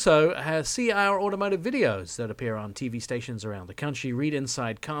 You can also see our automotive videos that appear on TV stations around the country, read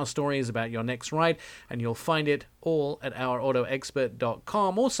inside car stories about your next ride, and you'll find it all at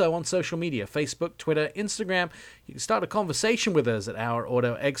ourautoexpert.com. Also on social media, Facebook, Twitter, Instagram. You can start a conversation with us at Our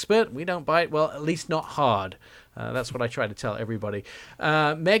Auto Expert. We don't bite, well, at least not hard. That's what I try to tell everybody.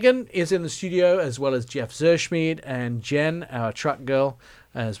 Megan is in the studio, as well as Jeff Zerschmied and Jen, our truck girl,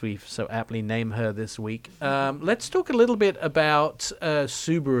 as we so aptly name her this week. Let's talk a little bit about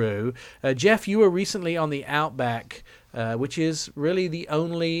Subaru. Jeff, you were recently on the Outback, which is really the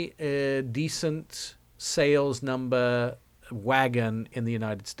only decent sales number wagon in the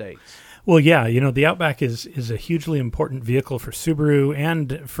United States. Well, yeah, the Outback is a hugely important vehicle for Subaru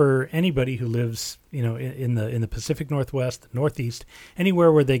and for anybody who lives, in the Pacific Northwest, the Northeast,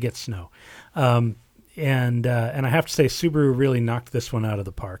 anywhere where they get snow. And I have to say, Subaru really knocked this one out of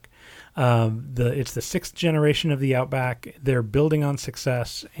the park. It's the 6th generation of the Outback. They're building on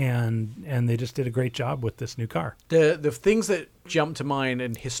success, and they just did a great job with this new car. The things that jump to mind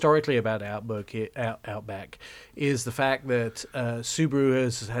and historically about Outback is the fact that Subaru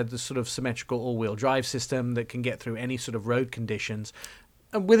has had this sort of symmetrical all-wheel drive system that can get through any sort of road conditions.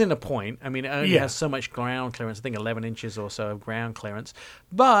 Within a point. I mean, it only has so much ground clearance, I think 11 inches or so of ground clearance.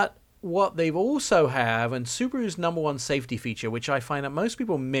 But what they've also have, and Subaru's number one safety feature, which I find that most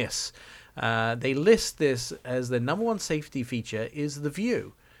people miss, they list this as the number one safety feature is the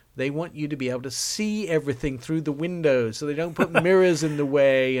view. They want you to be able to see everything through the windows, so they don't put mirrors in the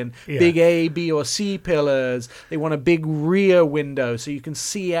way and big A, B, or C pillars. They want a big rear window so you can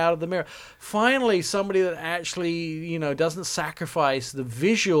see out of the mirror. Finally, somebody that actually, doesn't sacrifice the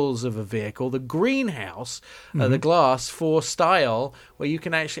visuals of a vehicle, the greenhouse, the glass, for style, where you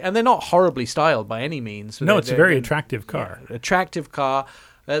can actually, and they're not horribly styled by any means. No, it's a very attractive car. Attractive car.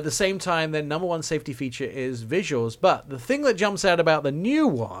 At the same time, their number one safety feature is visuals. But the thing that jumps out about the new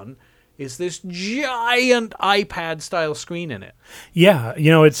one is this giant iPad-style screen in it. Yeah,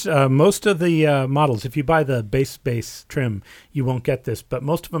 it's most of the models. If you buy the base trim, you won't get this, but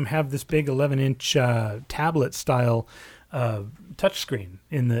most of them have this big 11-inch tablet-style touchscreen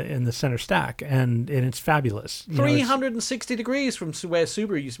in the center stack, and it's fabulous. 360 degrees from where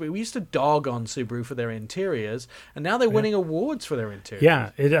Subaru used to be. We used to dog on Subaru for their interiors, and now they're winning awards for their interiors.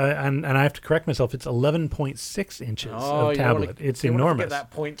 Yeah, and I have to correct myself. It's 11.6 inches of tablet. It's enormous.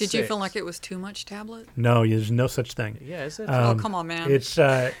 That 0.6. Did you feel like it was too much tablet? No, there's no such thing. Yeah, is it? Oh, come on, man.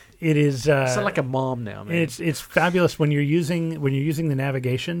 It is. Sound like a mom now, man. It's fabulous when you're using the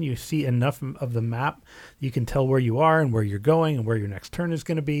navigation. You see enough of the map. You can tell where you are and where you're going and where your next turn is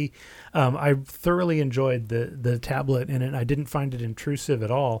going to be. I thoroughly enjoyed the tablet in it. I didn't find it intrusive at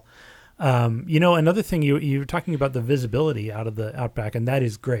all. Another thing you were talking about the visibility out of the Outback, and that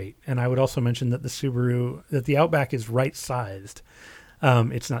is great. And I would also mention that the Outback is right sized.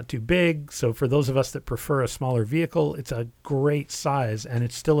 It's not too big, so for those of us that prefer a smaller vehicle, it's a great size, and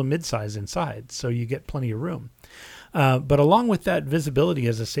it's still a midsize inside, so you get plenty of room. But along with that visibility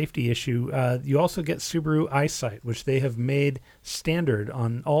as a safety issue, you also get Subaru EyeSight, which they have made standard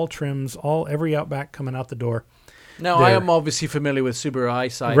on all trims, every Outback coming out the door. Now, I am obviously familiar with Subaru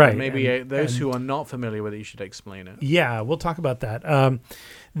EyeSight, right? But maybe those who are not familiar with it, you should explain it. Yeah, we'll talk about that.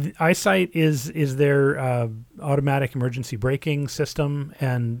 The EyeSight is their automatic emergency braking system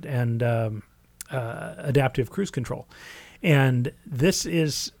and adaptive cruise control, and this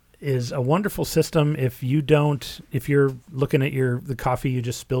is a wonderful system. If you're looking at the coffee you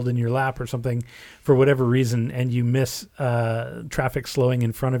just spilled in your lap or something for whatever reason, and you miss traffic slowing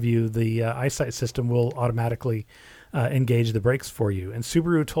in front of you, the EyeSight system will automatically engage the brakes for you. And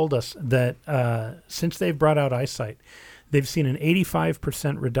Subaru told us that since they've brought out EyeSight, they've seen an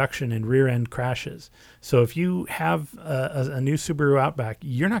 85% reduction in rear-end crashes. So if you have a new Subaru Outback,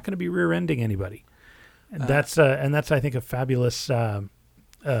 you're not going to be rear-ending anybody. And that's I think a fabulous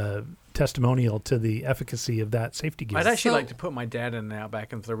testimonial to the efficacy of that safety gear. I'd actually like to put my dad in an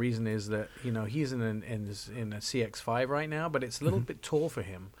Outback, and the reason is that he's in a CX-5 right now, but it's a little bit tall for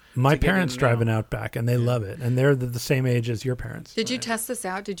him. My parents drive an Outback, and they love it, and they're the same age as your parents. Did you test this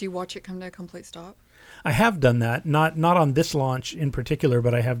out? Did you watch it come to a complete stop? I have done that, not on this launch in particular,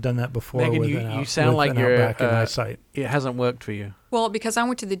 but I have done that before. Megan, you sound like you're Outback in EyeSight. It hasn't worked for you. Well, because I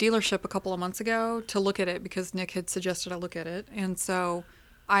went to the dealership a couple of months ago to look at it because Nick had suggested I look at it, and so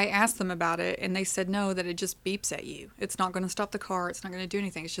I asked them about it, and they said no, that it just beeps at you. It's not going to stop the car. It's not going to do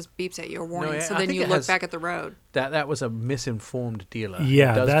anything. It just beeps at you, a warning. So then you look back at the road. That was a misinformed dealer.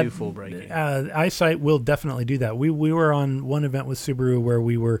 Yeah, it does do full braking. EyeSight will definitely do that. We were on one event with Subaru where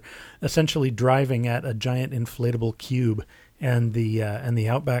we were essentially driving at a giant inflatable cube, and the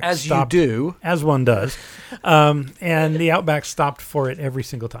Outback stopped, you do, as one does, and the Outback stopped for it every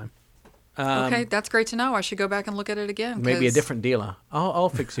single time. Okay, that's great to know. I should go back and look at it again. Maybe a different dealer. I'll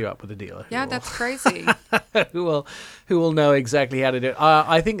fix you up with a dealer. Yeah, that's crazy. who will know exactly how to do it.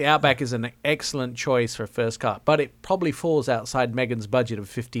 I think the Outback is an excellent choice for a first car, but it probably falls outside Megan's budget of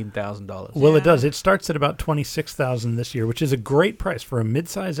 $15,000. Well, it does. It starts at about $26,000 this year, which is a great price for a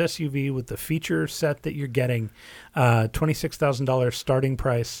midsize SUV with the feature set that you're getting. $26,000 starting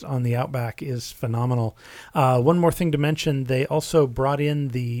price on the Outback is phenomenal. One more thing to mention, they also brought in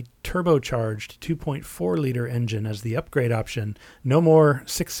the turbocharged 2.4 liter engine as the upgrade option. No more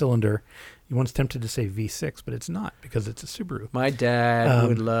 6-cylinder. You once tempted to say V6, but it's not because it's a Subaru. My dad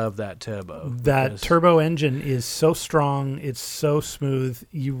would love that turbo. That turbo engine is so strong. It's so smooth.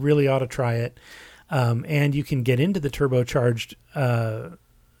 You really ought to try it. And you can get into the turbocharged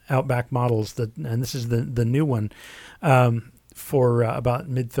Outback models, and this is the new one, for about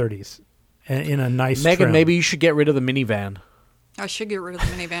mid-30s in a nice Megan, trim. maybe you should get rid of the minivan. I should get rid of the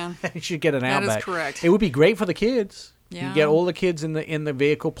minivan. You should get an Outback. That is correct. It would be great for the kids. Yeah. You get all the kids in the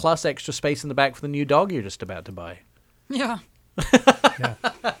vehicle plus extra space in the back for the new dog you're just about to buy. Yeah.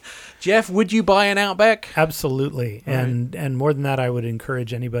 Jeff, would you buy an Outback? Absolutely. And more than that, I would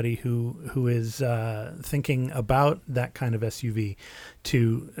encourage anybody who is thinking about that kind of SUV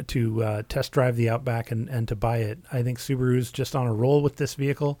to test drive the Outback and to buy it. I think Subaru's just on a roll with this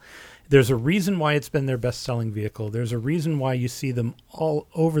vehicle. There's a reason why it's been their best-selling vehicle. There's a reason why you see them all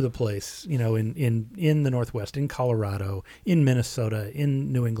over the place, in the Northwest, in Colorado, in Minnesota,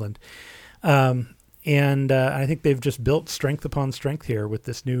 in New England. And I think they've just built strength upon strength here with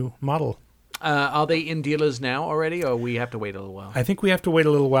this new model. Are they in dealers now already, or we have to wait a little while? I think we have to wait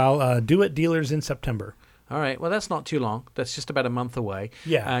a little while. Due at dealers in September. All right. Well, that's not too long. That's just about a month away.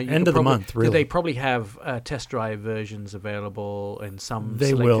 Yeah, you end could of the probably- month, really. They probably have test drive versions available in some. They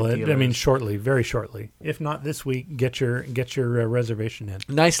selected will. I mean, dealers. shortly, very shortly. If not this week, get your reservation in.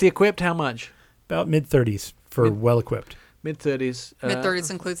 Nicely equipped. How much? About mid-30s for well-equipped. Mid-30s.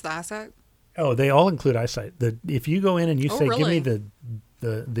 Mid-30s includes the eyesight? Oh, they all include eyesight. If you go in and you Oh, say, really? give me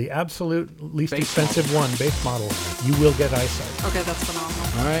the absolute least Base expensive one, base model, you will get eyesight. Okay, that's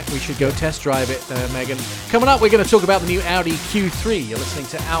phenomenal. All right, we should go test drive it, Megan. Coming up, we're going to talk about the new Audi Q3. You're listening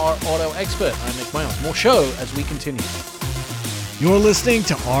to Our Auto Expert. I'm Nick Miles. More show as we continue. You're listening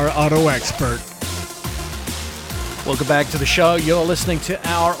to Our Auto Expert. Welcome back to the show. You're listening to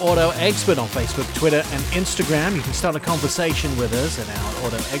Our Auto Expert on Facebook, Twitter, and Instagram. You can start a conversation with us at Our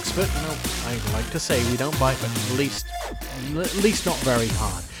Auto Expert. You know, I like to say we don't bite, but at least not very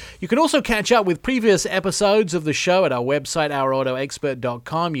hard. You can also catch up with previous episodes of the show at our website,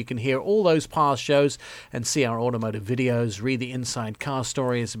 ourautoexpert.com. You can hear all those past shows and see our automotive videos, read the inside car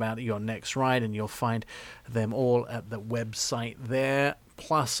stories about your next ride, and you'll find them all at the website there,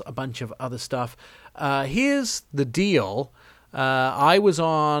 plus a bunch of other stuff. Here's the deal. I was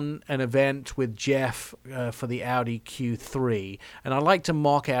on an event with Jeff for the Audi Q3, and I like to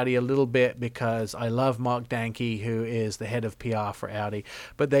mock Audi a little bit because I love Mark Danke, who is the head of PR for Audi.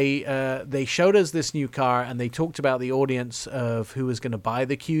 But they showed us this new car, and they talked about the audience of who was going to buy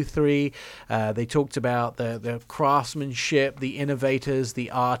the Q3. They talked about the craftsmanship, the innovators,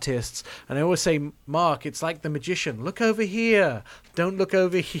 the artists. And I always say, Mark, it's like the magician. Look over here. Don't look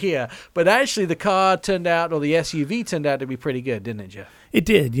over here. But actually, the car turned out, or the SUV turned out to be pretty good, didn't it, Jeff? It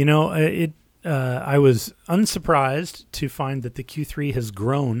did. You know, I was unsurprised to find that the Q3 has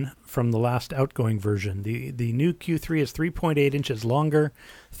grown from the last outgoing version. The new Q3 is 3.8 inches longer.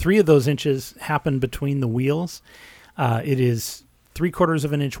 3 of those inches happen between the wheels. It is 3/4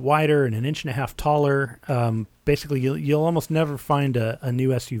 of an inch wider and 1.5 inches taller. Basically, you'll almost never find a new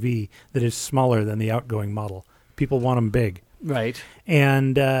SUV that is smaller than the outgoing model. People want them big. Right.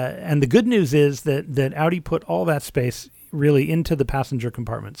 And the good news is that Audi put all that space really into the passenger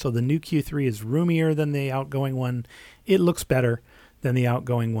compartment. So the new Q3 is roomier than the outgoing one. It looks better than the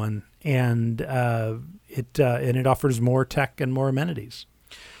outgoing one, and it offers more tech and more amenities.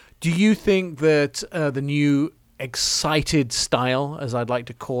 Do you think that the new excited style, as I'd like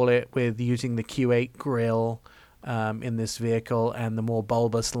to call it, with using the Q8 grille in this vehicle and the more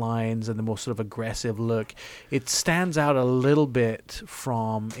bulbous lines and the more sort of aggressive look, it stands out a little bit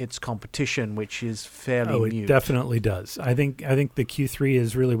from its competition, which is fairly It mute? definitely does. I think the Q3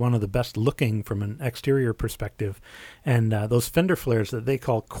 is really one of the best looking from an exterior perspective, and those fender flares that they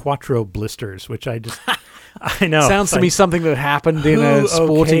call quattro blisters, which I just I know Sounds to me something that happened in a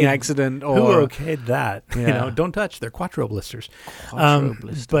sporting accident, or who okayed that? Yeah. You know, don't touch. They're quattro blisters. quattro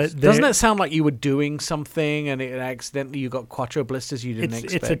blisters. But Doesn't that sound like you were doing something and accidentally you got quattro blisters you didn't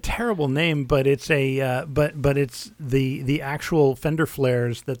expect? It's a terrible name, but it's but it's the actual fender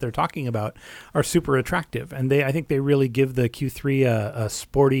flares that they're talking about are super attractive, and I think they really give the Q3 a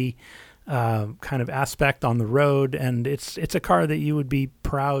sporty kind of aspect on the road, and it's a car that you would be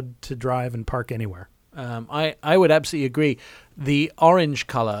proud to drive and park anywhere. I would absolutely agree. The orange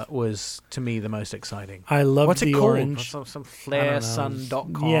color was, to me, the most exciting. I love What's the it called? orange. Some I don't know.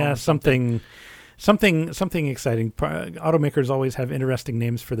 flaresun.com. Yeah, something exciting. Automakers always have interesting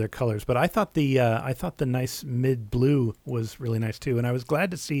names for their colors, but I thought the nice mid blue was really nice too, and I was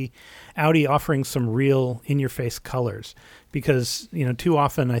glad to see Audi offering some real in-your-face colors, because too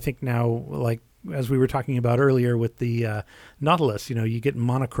often I think now, like as we were talking about earlier with the Nautilus, you get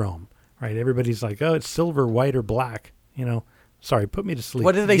monochrome, right? Everybody's like, oh, it's silver, white, or black. Sorry, put me to sleep.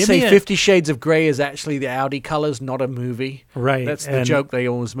 What did they say? 50 Shades of Grey is actually the Audi colors, not a movie. Right. That's the joke they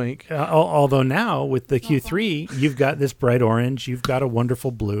always make. Although now with the Q3, you've got this bright orange, you've got a wonderful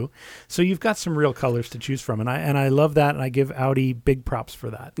blue, so you've got some real colors to choose from, and I love that, and I give Audi big props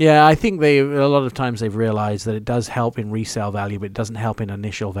for that. Yeah, I think a lot of times they've realized that it does help in resale value, but it doesn't help in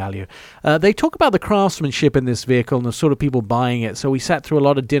initial value. They talk about the craftsmanship in this vehicle and the sort of people buying it. So we sat through a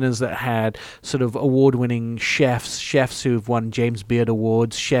lot of dinners that had sort of award-winning chefs who've won James Beard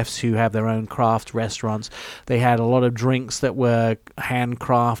Awards, chefs who have their own craft restaurants. They had a lot of drinks that were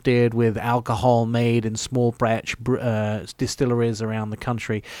handcrafted with alcohol made in small batch distilleries around the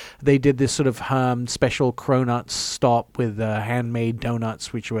country. They did this sort of special Cronuts stop with handmade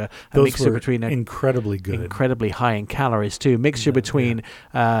donuts, which were a mixture between incredibly good, incredibly high in calories too. Mixture between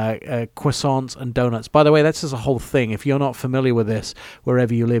croissants and donuts. By the way, that's just a whole thing. If you're not familiar with this,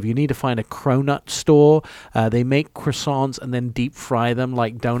 wherever you live, you need to find a Cronut store. They make croissants and then then deep fry them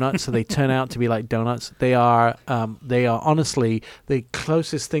like donuts, so they turn out to be like donuts. They are honestly the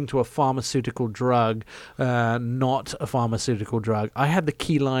closest thing to a pharmaceutical drug, not a pharmaceutical drug. I had the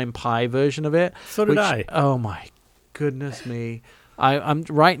key lime pie version of it. So did I. Oh my goodness me! I'm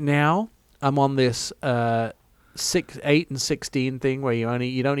right now. I'm on this 6, 8, and 16 thing where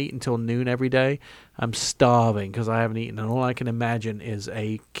you don't eat until noon every day. I'm starving because I haven't eaten, and all I can imagine is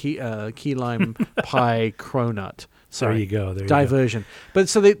a key lime pie cronut. Sorry, there you go. There you diversion. But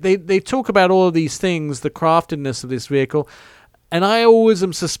so they talk about all of these things, the craftedness of this vehicle, and I always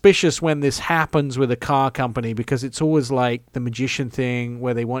am suspicious when this happens with a car company because it's always like the magician thing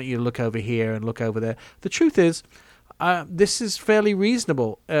where they want you to look over here and look over there. The truth is, this is fairly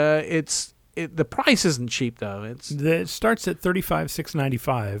reasonable. The price isn't cheap though. It starts at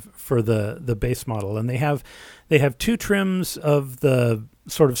 $35,695 for the base model, and they have two trims of the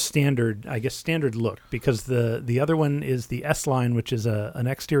sort of standard look, because the other one is the S line, which is an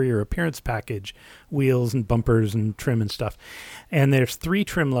exterior appearance package, wheels and bumpers and trim and stuff. And there's 3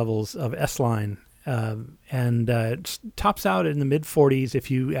 trim levels of S line. And it tops out in the mid 40s. If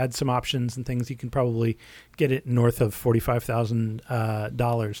you add some options and things, you can probably get it north of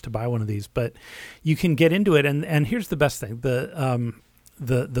 $45,000 to buy one of these. But you can get into it, and here's the best thing: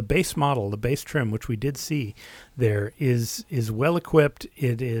 the base model, the base trim, which we did see there, is well equipped.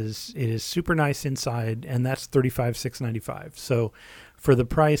 It is super nice inside, and that's $35,695. So for the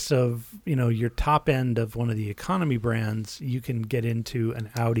price of your top end of one of the economy brands, you can get into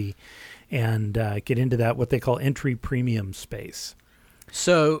an Audi and get into that what they call entry premium space.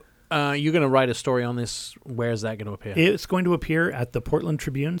 So you're going to write a story on this. Where is that going to appear? It's going to appear at the Portland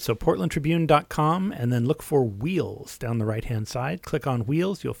Tribune. So portlandtribune.com, and then look for Wheels down the right-hand side. Click on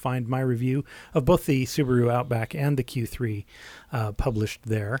Wheels. You'll find my review of both the Subaru Outback and the Q3 published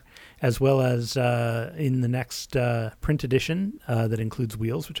there, as well as in the next print edition that includes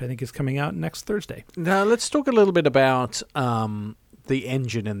Wheels, which I think is coming out next Thursday. Now, let's talk a little bit about the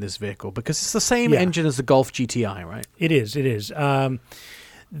engine in this vehicle, because it's the same engine as the Golf GTI, right? It is.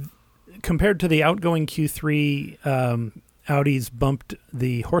 Compared to the outgoing Q3, Audi's bumped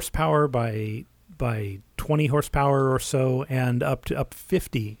the horsepower by 20 horsepower or so, and up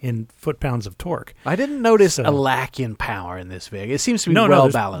 50 in foot-pounds of torque. I didn't notice a lack in power in this vehicle. It seems to be well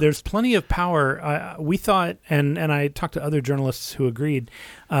balanced. There's plenty of power. We thought, and I talked to other journalists who agreed,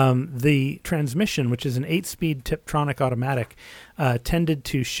 the transmission, which is an 8-speed Tiptronic automatic, tended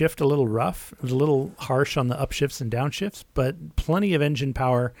to shift a little rough. It was a little harsh on the upshifts and downshifts, but plenty of engine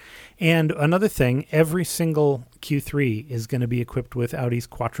power. And another thing, every single Q3 is going to be equipped with Audi's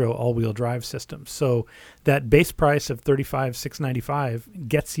Quattro all-wheel drive system. So that base price of $35,695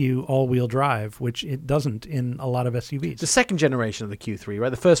 gets you all-wheel drive, which it doesn't in a lot of SUVs. The second generation of the Q3, right?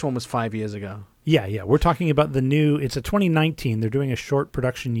 The first one was 5 years ago. Yeah. We're talking about the new. It's a 2019. They're doing a short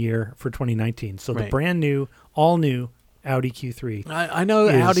production year for 2019. So the brand new, all new Audi Q3. I know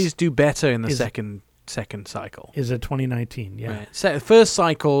Audis do better in the second cycle. Is a 2019, yeah. Right. So first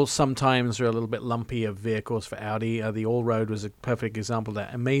cycle sometimes are a little bit lumpy of vehicles for Audi. The Allroad was a perfect example of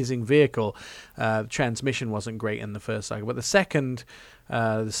that. Amazing vehicle. The transmission wasn't great in the first cycle, but the second version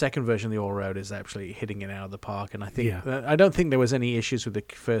of the Allroad is actually hitting it out of the park. And I think I don't think there was any issues with the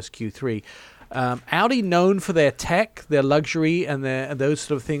first Q3. Audi, known for their tech, their luxury, and those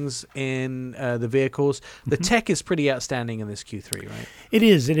sort of things in the vehicles. The tech is pretty outstanding in this Q3, right? It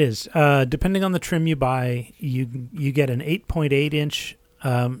is. Depending on the trim you buy, you get an 8.8-inch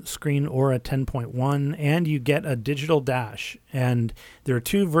screen or a 10.1, and you get a digital dash. And there are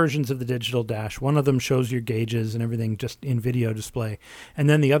 2 versions of the digital dash. One of them shows your gauges and everything just in video display, and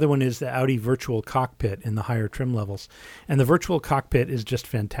then the other one is the Audi Virtual Cockpit in the higher trim levels. And the Virtual Cockpit is just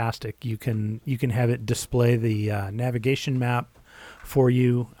fantastic. You can have it display the navigation map for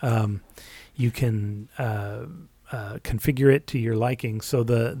you. You can configure it to your liking. So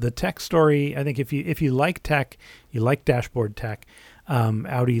the tech story, I think if you like tech, you like dashboard tech,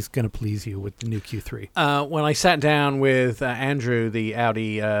 Audi's going to please you with the new Q3. When I sat down with Andrew, the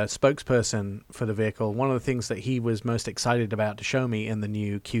Audi spokesperson for the vehicle, one of the things that he was most excited about to show me in the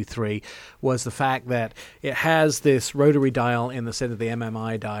new Q3 was the fact that it has this rotary dial in the center of the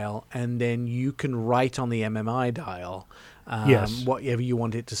MMI dial, and then you can write on the MMI dial whatever you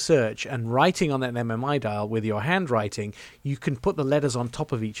want it to search. And writing on that MMI dial with your handwriting, you can put the letters on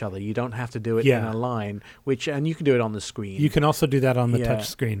top of each other. You don't have to do it in a line, and you can do it on the screen. You can also do that on the touch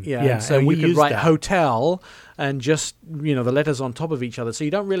screen. Yeah. So you could write hotel and just, the letters on top of each other. So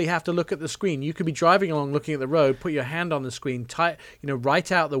you don't really have to look at the screen. You could be driving along looking at the road, put your hand on the screen,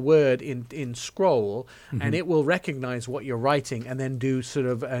 write out the word in scroll, and it will recognize what you're writing and then do sort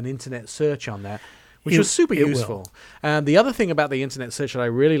of an internet search on that. which was super useful. And the other thing about the internet search that I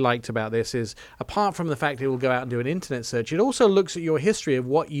really liked about this is, apart from the fact it will go out and do an internet search, it also looks at your history of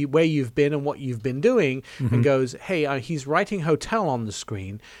where you've been and what you've been doing, and goes, hey, he's writing hotel on the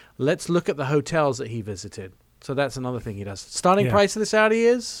screen. Let's look at the hotels that he visited. So that's another thing he does. Starting price of this Audi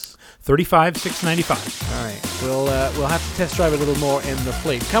is $35,695. all right. We'll have to test drive a little more in the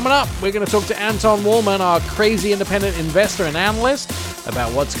fleet. Coming up, we're going to talk to Anton Woolman, our crazy independent investor and analyst,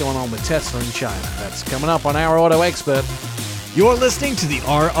 about what's going on with Tesla in China. That's coming up on Our Auto Expert. You're listening to the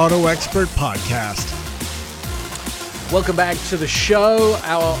Our Auto Expert podcast. Welcome back to the show,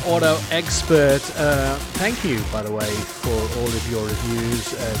 Our Auto Expert. Thank you, by the way, for all of your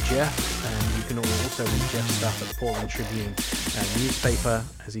reviews, Jeff. And you can also read Jeff's stuff at the Portland Tribune newspaper.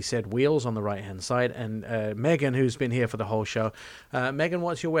 As he said, wheels on the right-hand side. And Megan, who's been here for the whole show. Megan,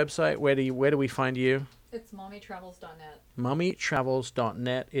 what's your website? Where do we find you? It's mommytravels.net.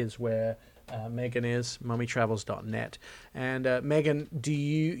 Mommytravels.net is where Megan is, mommytravels.net. And Megan, do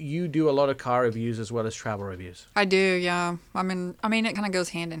you do a lot of car reviews as well as travel reviews? I do, yeah. I mean, it kind of goes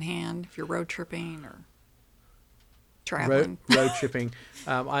hand in hand if you're road tripping or traveling. Road tripping.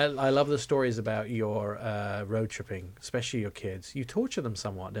 I love the stories about your road tripping, especially your kids. You torture them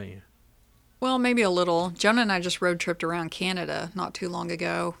somewhat, don't you? Well, maybe a little. Jonah and I just road tripped around Canada not too long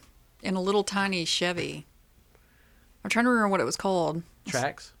ago in a little tiny Chevy. I'm trying to remember what it was called.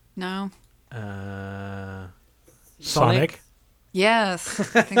 Trax? No. Sonic? Yes,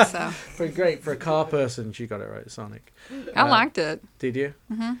 I think so. Great. For a car person, she got it right, Sonic. I liked it. Did you?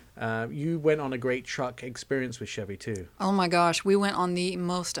 Mm-hmm. You went on a great truck experience with Chevy, too. Oh, my gosh. We went on the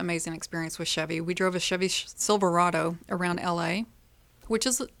most amazing experience with Chevy. We drove a Chevy Silverado around L.A., which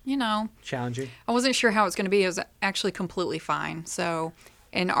is, challenging. I wasn't sure how it was going to be. It was actually completely fine. So,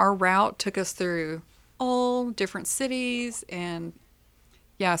 and our route took us through all different cities and...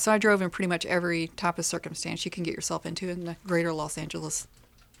 Yeah, so I drove in pretty much every type of circumstance you can get yourself into in the greater Los Angeles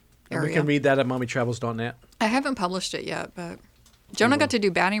area. And we can read that at mommytravels.net. I haven't published it yet, but Jonah got to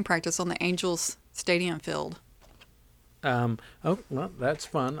do batting practice on the Angels stadium field. Well, that's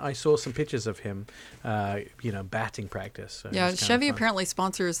fun. I saw some pictures of him, batting practice. So yeah, Chevy apparently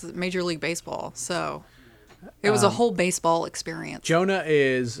sponsors Major League Baseball, so... It was a whole baseball experience. Jonah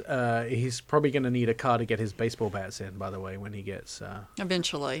is, he's probably going to need a car to get his baseball bats in, by the way, when he gets...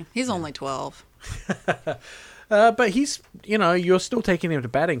 Eventually. He's only 12. But he's, you're still taking him to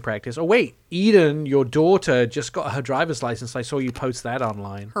batting practice. Oh, wait, Eden, your daughter, just got her driver's license. I saw you post that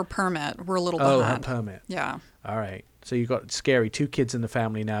online. Her permit. We're a little behind. Oh, her permit. Yeah. All right. So you got scary. 2 kids in the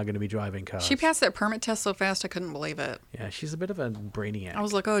family now going to be driving cars. She passed that permit test so fast I couldn't believe it. Yeah, she's a bit of a brainiac. I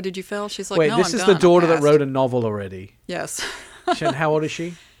was like, oh, did you fail? She's like, wait, no, this I'm is done. the daughter that wrote a novel already. Yes. How old is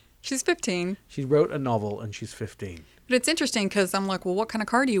she? She's 15. She wrote a novel and she's 15. But it's interesting because I'm like, well, what kind of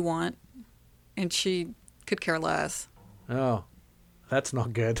car do you want? And she could care less. Oh, that's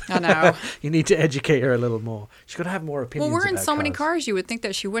not good. I know. You need to educate her a little more. She's got to have more opinions. Well, we're in about so many cars. cars, you would think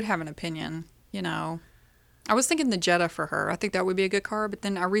that she would have an opinion, I was thinking the Jetta for her. I think that would be a good car. But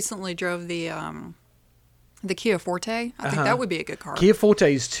then I recently drove the Kia Forte. I think that would be a good car. Kia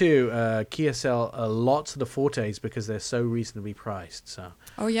Fortes too. Kia sell lots of the Fortes because they're so reasonably priced. So.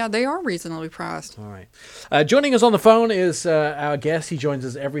 Oh yeah, they are reasonably priced. All right. Joining us on the phone is our guest. He joins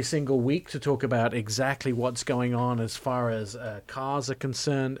us every single week to talk about exactly what's going on as far as cars are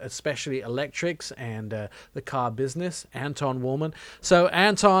concerned, especially electrics and the car business. Anton Woolman. So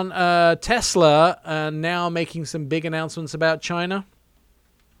Anton, Tesla now making some big announcements about China.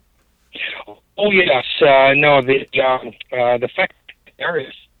 Oh yes, the fact there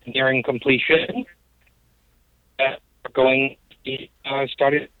is nearing completion. Going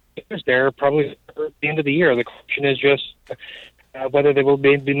started there probably at the end of the year. The question is just whether they will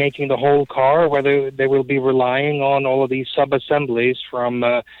be making the whole car, whether they will be relying on all of these sub-assemblies from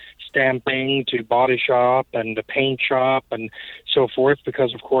stamping to body shop and the paint shop and so forth,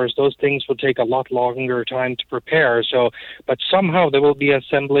 because of course those things will take a lot longer time to prepare. So, but somehow they will be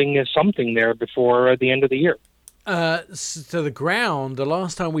assembling something there before the end of the year. To the ground, the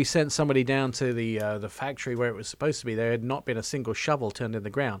last time we sent somebody down to the factory where it was supposed to be, there had not been a single shovel turned in the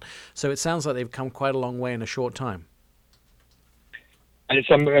ground. So it sounds like they've come quite a long way in a short time. And it's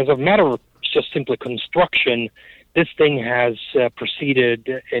as a matter of just simply construction, this thing has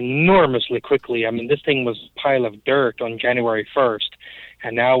proceeded enormously quickly. I mean, this thing was a pile of dirt on January 1st,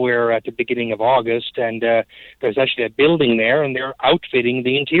 and now we're at the beginning of August, and there's actually a building there, and they're outfitting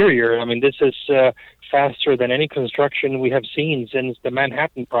the interior. I mean, this is faster than any construction we have seen since the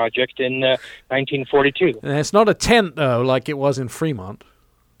Manhattan Project in 1942. And it's not a tent, though, like it was in Fremont.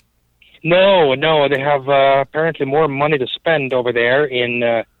 No, they have apparently more money to spend over there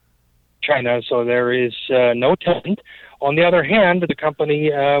in China, so there is no tenant. On the other hand, the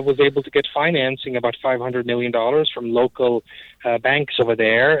company was able to get financing about $500 million from local banks over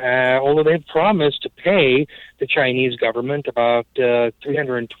there, although they've promised to pay the Chinese government about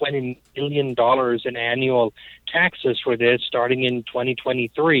 $320 million in annual taxes for this starting in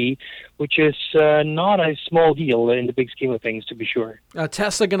 2023, which is not a small deal in the big scheme of things, to be sure.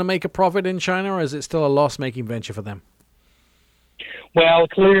 Tesla going to make a profit in China, or is it still a loss-making venture for them? Well,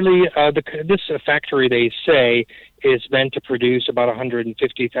 clearly, this factory, they say, is meant to produce about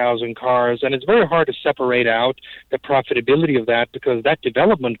 150,000 cars, and it's very hard to separate out the profitability of that because that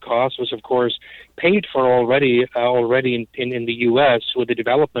development cost was, of course, paid for already in the U.S. with the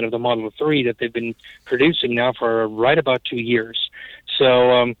development of the Model 3 that they've been producing now for right about 2 years.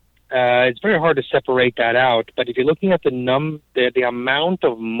 So it's very hard to separate that out. But if you're looking at the amount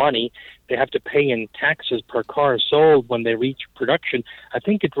of money they have to pay in taxes per car sold when they reach production, I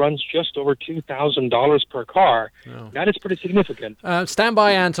think it runs just over $2,000 per car. Oh. That is pretty significant. Stand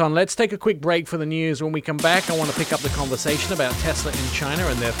by, Anton. Let's take a quick break for the news. When we come back, I want to pick up the conversation about Tesla in China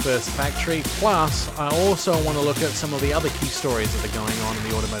and their first factory. Plus, I also want to look at some of the other key stories that are going on in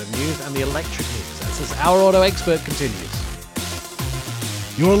the automotive news and the electric news. That's as Our Auto Expert continues.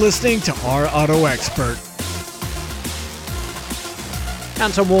 You're listening to Our Auto Expert.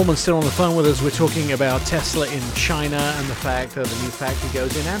 Anton Wallman still on the phone with us. We're talking about Tesla in China and the fact that the new factory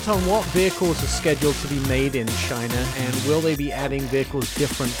goes in. Anton, what vehicles are scheduled to be made in China, and will they be adding vehicles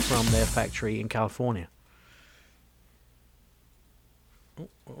different from their factory in California?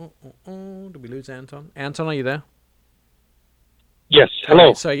 Did we lose Anton? Anton, are you there? Yes, hello.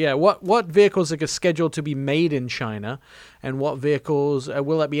 Right, so, yeah, what vehicles are scheduled to be made in China, and what vehicles,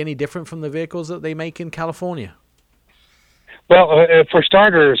 will that be any different from the vehicles that they make in California? Well, for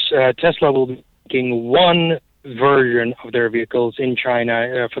starters, Tesla will be making one version of their vehicles in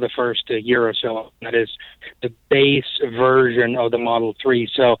China for the first year or so. That is the base version of the Model 3.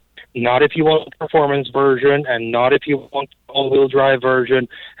 So not if you want the performance version, and not if you want the all-wheel drive version,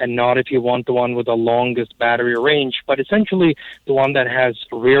 and not if you want the one with the longest battery range, but essentially the one that has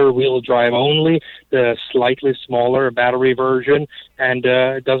rear-wheel drive only, the slightly smaller battery version, and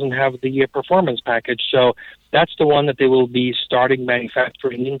doesn't have the performance package. So that's the one that they will be starting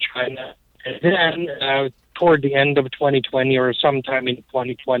manufacturing in China. And then toward the end of 2020 or sometime in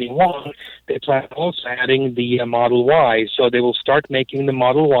 2021, they plan also adding the Model Y. So they will start making the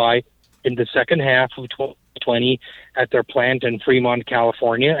Model Y in the second half of 2020 at their plant in Fremont,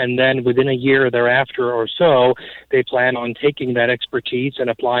 California. And then within a year thereafter or so, they plan on taking that expertise and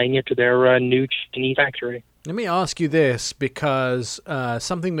applying it to their new Chinese factory. Let me ask you this, because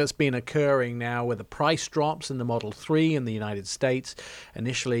something that's been occurring now with the price drops in the Model 3 in the United States.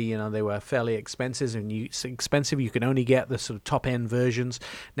 Initially, they were fairly expensive, and you could only get the sort of top-end versions.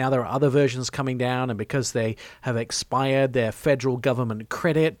 Now there are other versions coming down, and because they have expired their federal government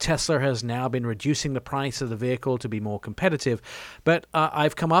credit, Tesla has now been reducing the price of the vehicle to be more competitive. But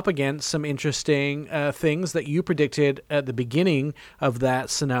I've come up against some interesting things that you predicted at the beginning of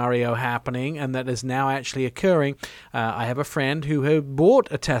that scenario happening, and that is now actually occurring. I have a friend who had bought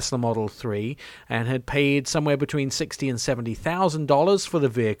a Tesla Model 3 and had paid somewhere between $60,000 and $70,000 for the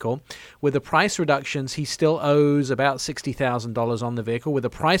vehicle. With the price reductions, he still owes about $60,000 on the vehicle. With the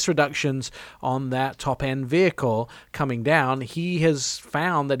price reductions on that top-end vehicle coming down, he has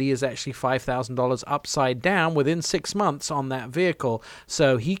found that he is actually $5,000 upside down within 6 months on that vehicle.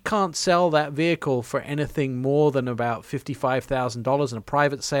 So he can't sell that vehicle for anything more than about $55,000 in a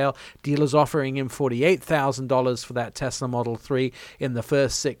private sale. Dealers offering him $48,000 for that Tesla Model 3 in the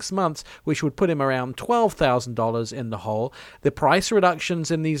first 6 months, which would put him around $12,000 in the hole. The price reductions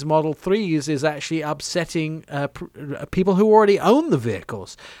in these Model 3s is actually upsetting people who already own the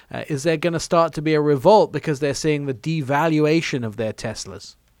vehicles. Is there going to start to be a revolt because they're seeing the devaluation of their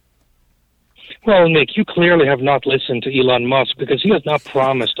Teslas? Well, Nick, you clearly have not listened to Elon Musk, because he has now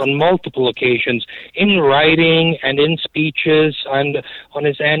promised on multiple occasions in writing and in speeches and on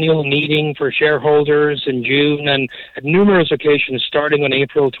his annual meeting for shareholders in June and at numerous occasions starting on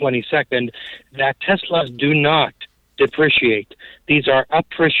April 22nd that Teslas do not depreciate. These are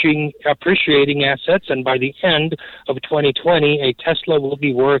appreciating assets, and by the end of 2020, a Tesla will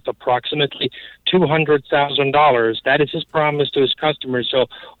be worth approximately $200,000. That is his promise to his customers. So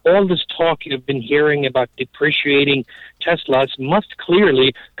all this talk you've been hearing about depreciating Teslas must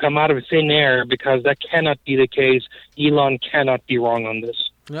clearly come out of thin air, because that cannot be the case. Elon cannot be wrong on this.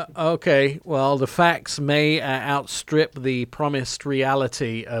 Okay, well, the facts may outstrip the promised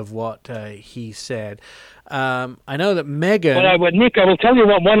reality of what he said. I know that Megan... Well, Nick, I will tell you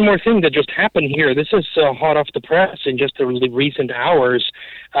one more thing that just happened here. This is hot off the press in just the recent hours.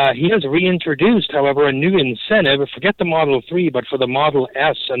 He has reintroduced, however, a new incentive. Forget the Model 3, but for the Model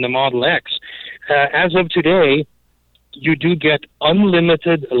S and the Model X. As of today, you do get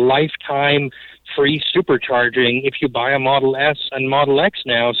unlimited lifetime free supercharging if you buy a Model S and Model X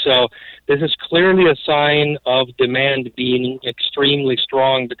now. So this is clearly a sign of demand being extremely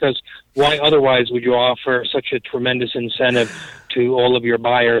strong, because why otherwise would you offer such a tremendous incentive to all of your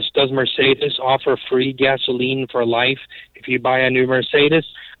buyers? Does Mercedes offer free gasoline for life if you buy a new Mercedes?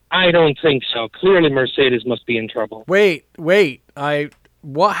 I don't think so. Clearly Mercedes must be in trouble. Wait.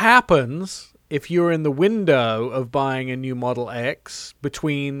 What happens if you're in the window of buying a new Model X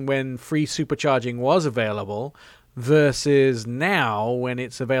between when free supercharging was available versus now when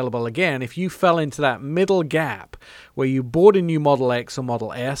it's available again? If you fell into that middle gap where you bought a new Model X or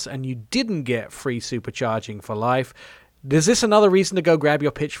Model S and you didn't get free supercharging for life, is this another reason to go grab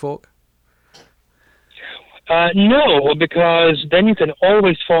your pitchfork? No, because then you can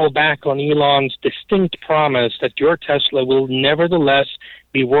always fall back on Elon's distinct promise that your Tesla will nevertheless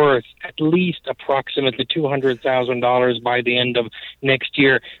be worth at least approximately $200,000 by the end of next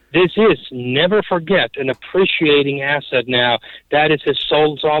year. This is, never forget, an appreciating asset now. That is his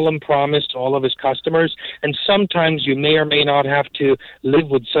solemn promise to all of his customers. And sometimes you may or may not have to live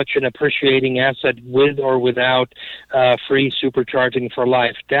with such an appreciating asset with or without free supercharging for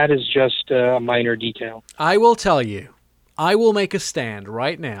life. That is just a minor detail. I will tell you, I will make a stand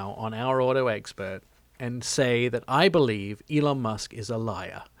right now on Our Auto Expert and say that I believe Elon Musk is a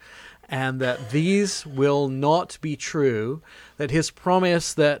liar, and that these will not be true, that his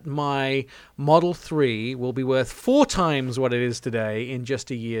promise that my Model 3 will be worth 4 times what it is today in just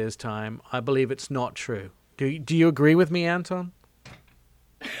a year's time, I believe it's not true. Do you agree with me, Anton?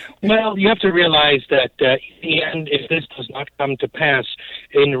 Well, you have to realize that in the end, if this does not come to pass,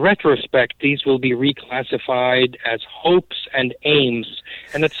 in retrospect, these will be reclassified as hopes and aims,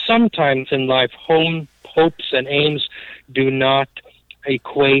 and that sometimes in life, hopes and aims do not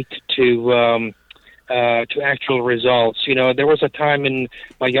equate to actual results. You know, there was a time in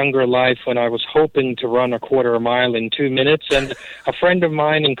my younger life when I was hoping to run a quarter mile in 2 minutes, and a friend of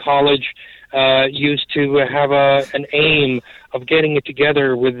mine in college used to have an aim of getting it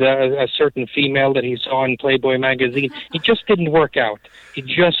together with a certain female that he saw in Playboy magazine. It just didn't work out. It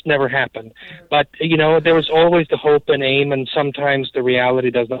just never happened. But, you know, there was always the hope and aim, and sometimes the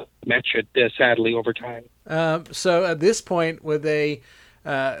reality does not match it, sadly, over time. So at this point, are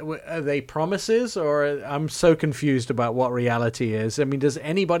they promises, or I'm so confused about what reality is? I mean, does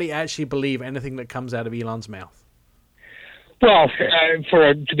anybody actually believe anything that comes out of Elon's mouth? Well,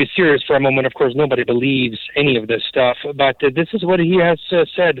 to be serious for a moment, of course, nobody believes any of this stuff, but this is what he has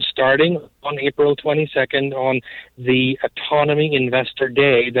said starting on April 22nd on the Autonomy Investor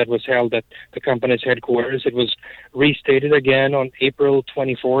Day that was held at the company's headquarters. It was restated again on April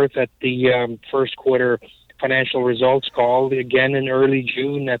 24th at the first quarter financial results call, again in early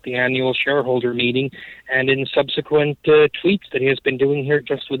June at the annual shareholder meeting, and in subsequent tweets that he has been doing here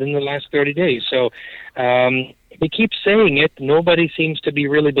just within the last 30 days. So he keeps saying it. Nobody seems to be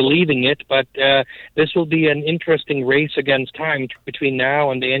really believing it, but this will be an interesting race against time between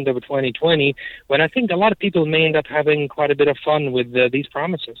now and the end of 2020, when I think a lot of people may end up having quite a bit of fun with these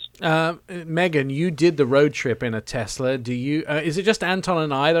promises. Megan, you did the road trip in a Tesla. Do you? Is it just Anton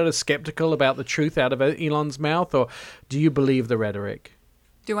and I that are skeptical about the truth out of Elon's mouth, or do you believe the rhetoric?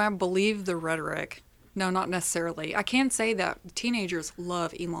 Do I believe the rhetoric? No, not necessarily. I can say that teenagers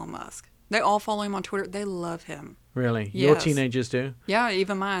love Elon Musk. They all follow him on Twitter. They love him. Really? Yes. Your teenagers do? Yeah,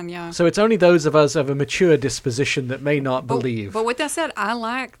 even mine, yeah. So it's only those of us of a mature disposition that may not believe. But with that said, I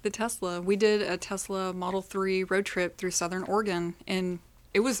like the Tesla. We did a Tesla Model 3 road trip through Southern Oregon, and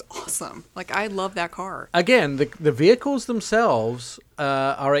it was awesome. Like, I love that car. Again, the vehicles themselves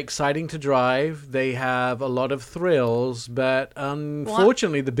are exciting to drive. They have a lot of thrills, but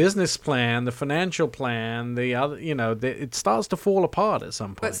unfortunately, the business plan, the financial plan, the other, it starts to fall apart at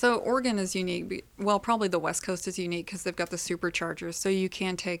some point. But so Oregon is unique. Well, probably the West Coast is unique because they've got the superchargers. So you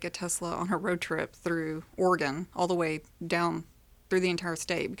can take a Tesla on a road trip through Oregon all the way down through the entire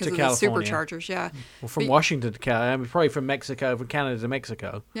state because of California. The superchargers, yeah. Well, from Washington to Canada, probably from Canada to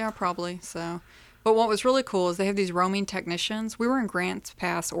Mexico. Yeah, probably so. But what was really cool is they have these roaming technicians. We were in Grants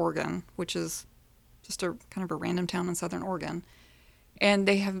Pass, Oregon, which is just a kind of a random town in Southern Oregon. And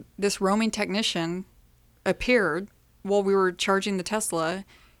they have this roaming technician appeared while we were charging the Tesla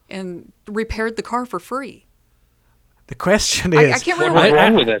and repaired the car for free. The question I is, can't What remember. was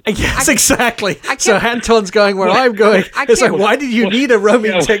wrong with it? yes, exactly. I So can't- Anton's going where I'm going. I It's like, can't- why did you need a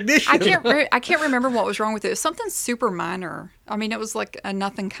roaming Yeah. technician? I can't remember what was wrong with it. It was something super minor. I mean, it was like a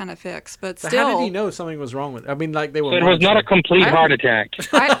nothing kind of fix, but So still. how did he know something was wrong with it? I mean, like they were. So it was not a monitoring. complete heart attack.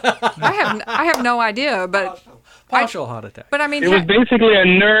 I have no idea, but partial heart attack. I mean, It was basically a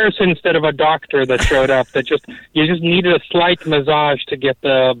nurse instead of a doctor that showed up. You just needed a slight massage to get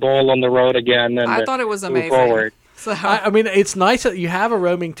the ball on the road again. And I thought it was move amazing. forward. So I mean, it's nice that you have a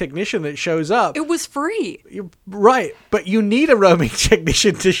roaming technician that shows up. it was free. You're right, but you need a roaming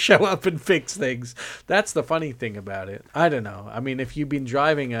technician to show up and fix things. That's the funny thing about it. I don't know. I mean, if you've been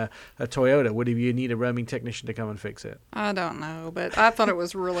driving a Toyota, would you need a roaming technician to come and fix it? I don't know, but I thought it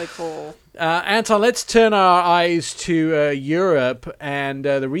was really cool. Anton, let's turn our eyes to Europe and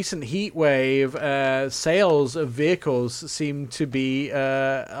the recent heat wave. Sales of vehicles seem to be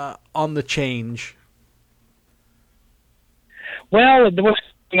on the change. Well, what's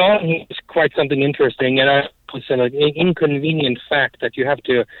going on here is quite something interesting, and it's an inconvenient fact that you have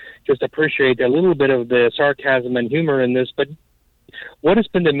to just appreciate a little bit of the sarcasm and humor in this. But what has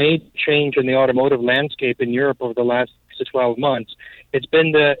been the major change in the automotive landscape in Europe over the last 6 to 12 months? It's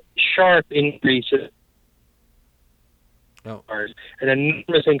been the sharp increase in cars, an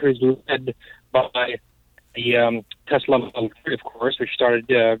enormous increase led by the Tesla Model 3, of course, which started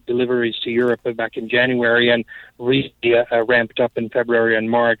deliveries to Europe back in January and really ramped up in February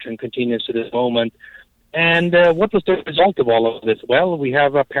and March and continues to this moment. And what was the result of all of this? Well, we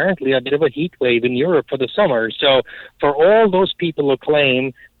have apparently a bit of a heat wave in Europe for the summer. So for all those people who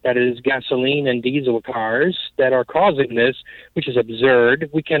claim that it is gasoline and diesel cars that are causing this, which is absurd,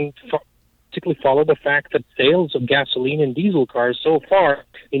 we can particularly follow the fact that sales of gasoline and diesel cars so far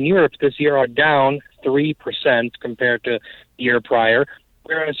in Europe this year are down 3% compared to the year prior,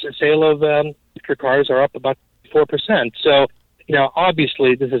 whereas the sale of electric cars are up about 4%. So,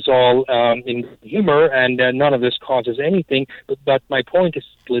 obviously this is all in humor, and none of this causes anything. But my point is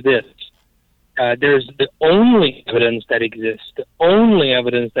simply this. There's the only evidence that exists. The only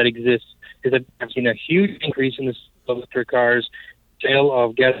evidence that exists is that I've seen a huge increase in the sale of electric cars. Sale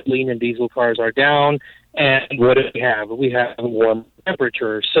of gasoline and diesel cars are down. And what do we have? We have a warm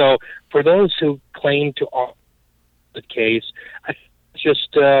temperature. So for those who claim to offer the case, I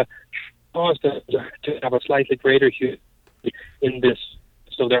just cause them to have a slightly greater humility in this.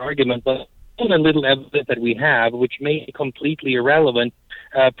 So their argument, but all the little evidence that we have, which may be completely irrelevant,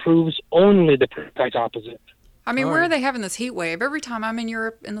 proves only the precise opposite. I mean, where are they having this heat wave? Every time I'm in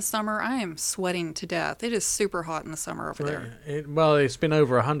Europe in the summer, I am sweating to death. It is super hot in the summer over there. It's been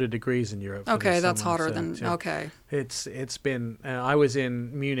over 100 degrees in Europe. for Okay, this that's summer, hotter so, than yeah. okay. It's been. I was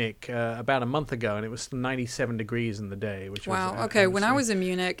in Munich about a month ago, and it was 97 degrees in the day. Which Wow. was, Okay, when I honestly- was in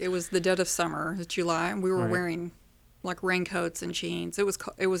Munich, it was the dead of summer, it's July, and we were Right. wearing like raincoats and jeans. It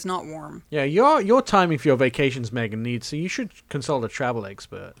was not warm. Yeah, your timing for your vacations, Megan, needs. So you should consult a travel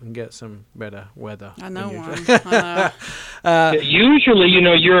expert and get some better weather. I know than you one. do. I know. Usually,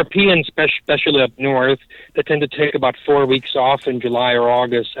 Europeans, especially up north, they tend to take about 4 weeks off in July or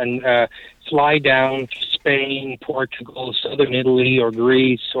August and fly down to Spain, Portugal, southern Italy, or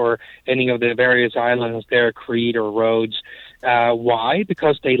Greece, or any of the various islands there, Crete or Rhodes. Why?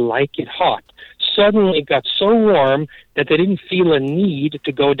 Because they like it hot. Suddenly it got so warm that they didn't feel a need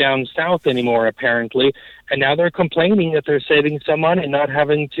to go down south anymore, apparently. And now they're complaining that they're saving some money, not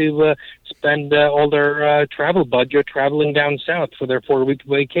having to spend all their travel budget traveling down south for their 4-week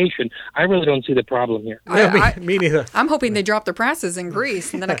vacation. I really don't see the problem here. Me neither. I'm hoping they drop the prices in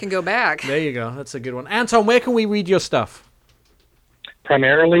Greece, and then I can go back. There you go. That's a good one. Anton, where can we read your stuff?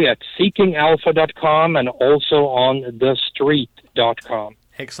 Primarily at seekingalpha.com and also on thestreet.com.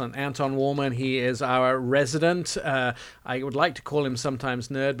 Excellent. Anton Warman, he is our resident. I would like to call him sometimes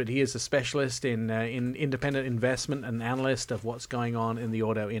nerd, but he is a specialist in independent investment and analyst of what's going on in the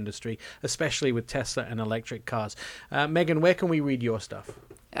auto industry, especially with Tesla and electric cars. Megan, where can we read your stuff?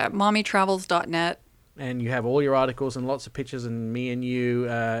 At mommytravels.net. And you have all your articles and lots of pictures and me and you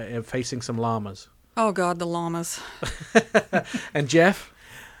facing some llamas. Oh, God, the llamas. And Jeff?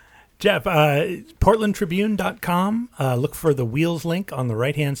 Jeff, PortlandTribune.com. Look for the wheels link on the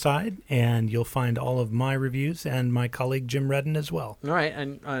right-hand side, and you'll find all of my reviews and my colleague Jim Redden as well. All right,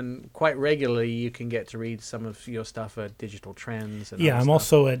 and quite regularly you can get to read some of your stuff at Digital Trends. And Yeah, other I'm stuff.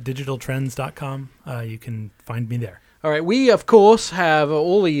 also at digitaltrends.com. You can find me there. All right, we, of course, have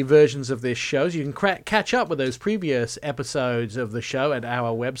all the versions of this show. So you can catch up with those previous episodes of the show at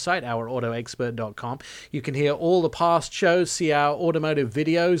our website, ourautoexpert.com. You can hear all the past shows, see our automotive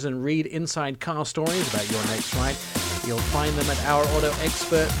videos, and read inside car stories about your next ride. You'll find them at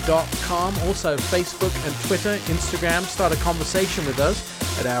OurAutoExpert.com. Also, Facebook and Twitter, Instagram. Start a conversation with us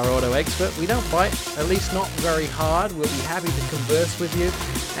at Our Auto Expert. We don't bite, at least not very hard. We'll be happy to converse with you.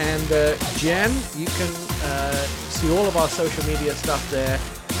 And Jen, you can see all of our social media stuff there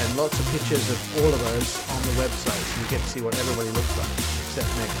and lots of pictures of all of us on the website. So you get to see what everybody looks like, except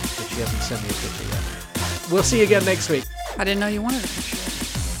Megan, but she hasn't sent me a picture yet. We'll see you again next week. I didn't know you wanted a picture.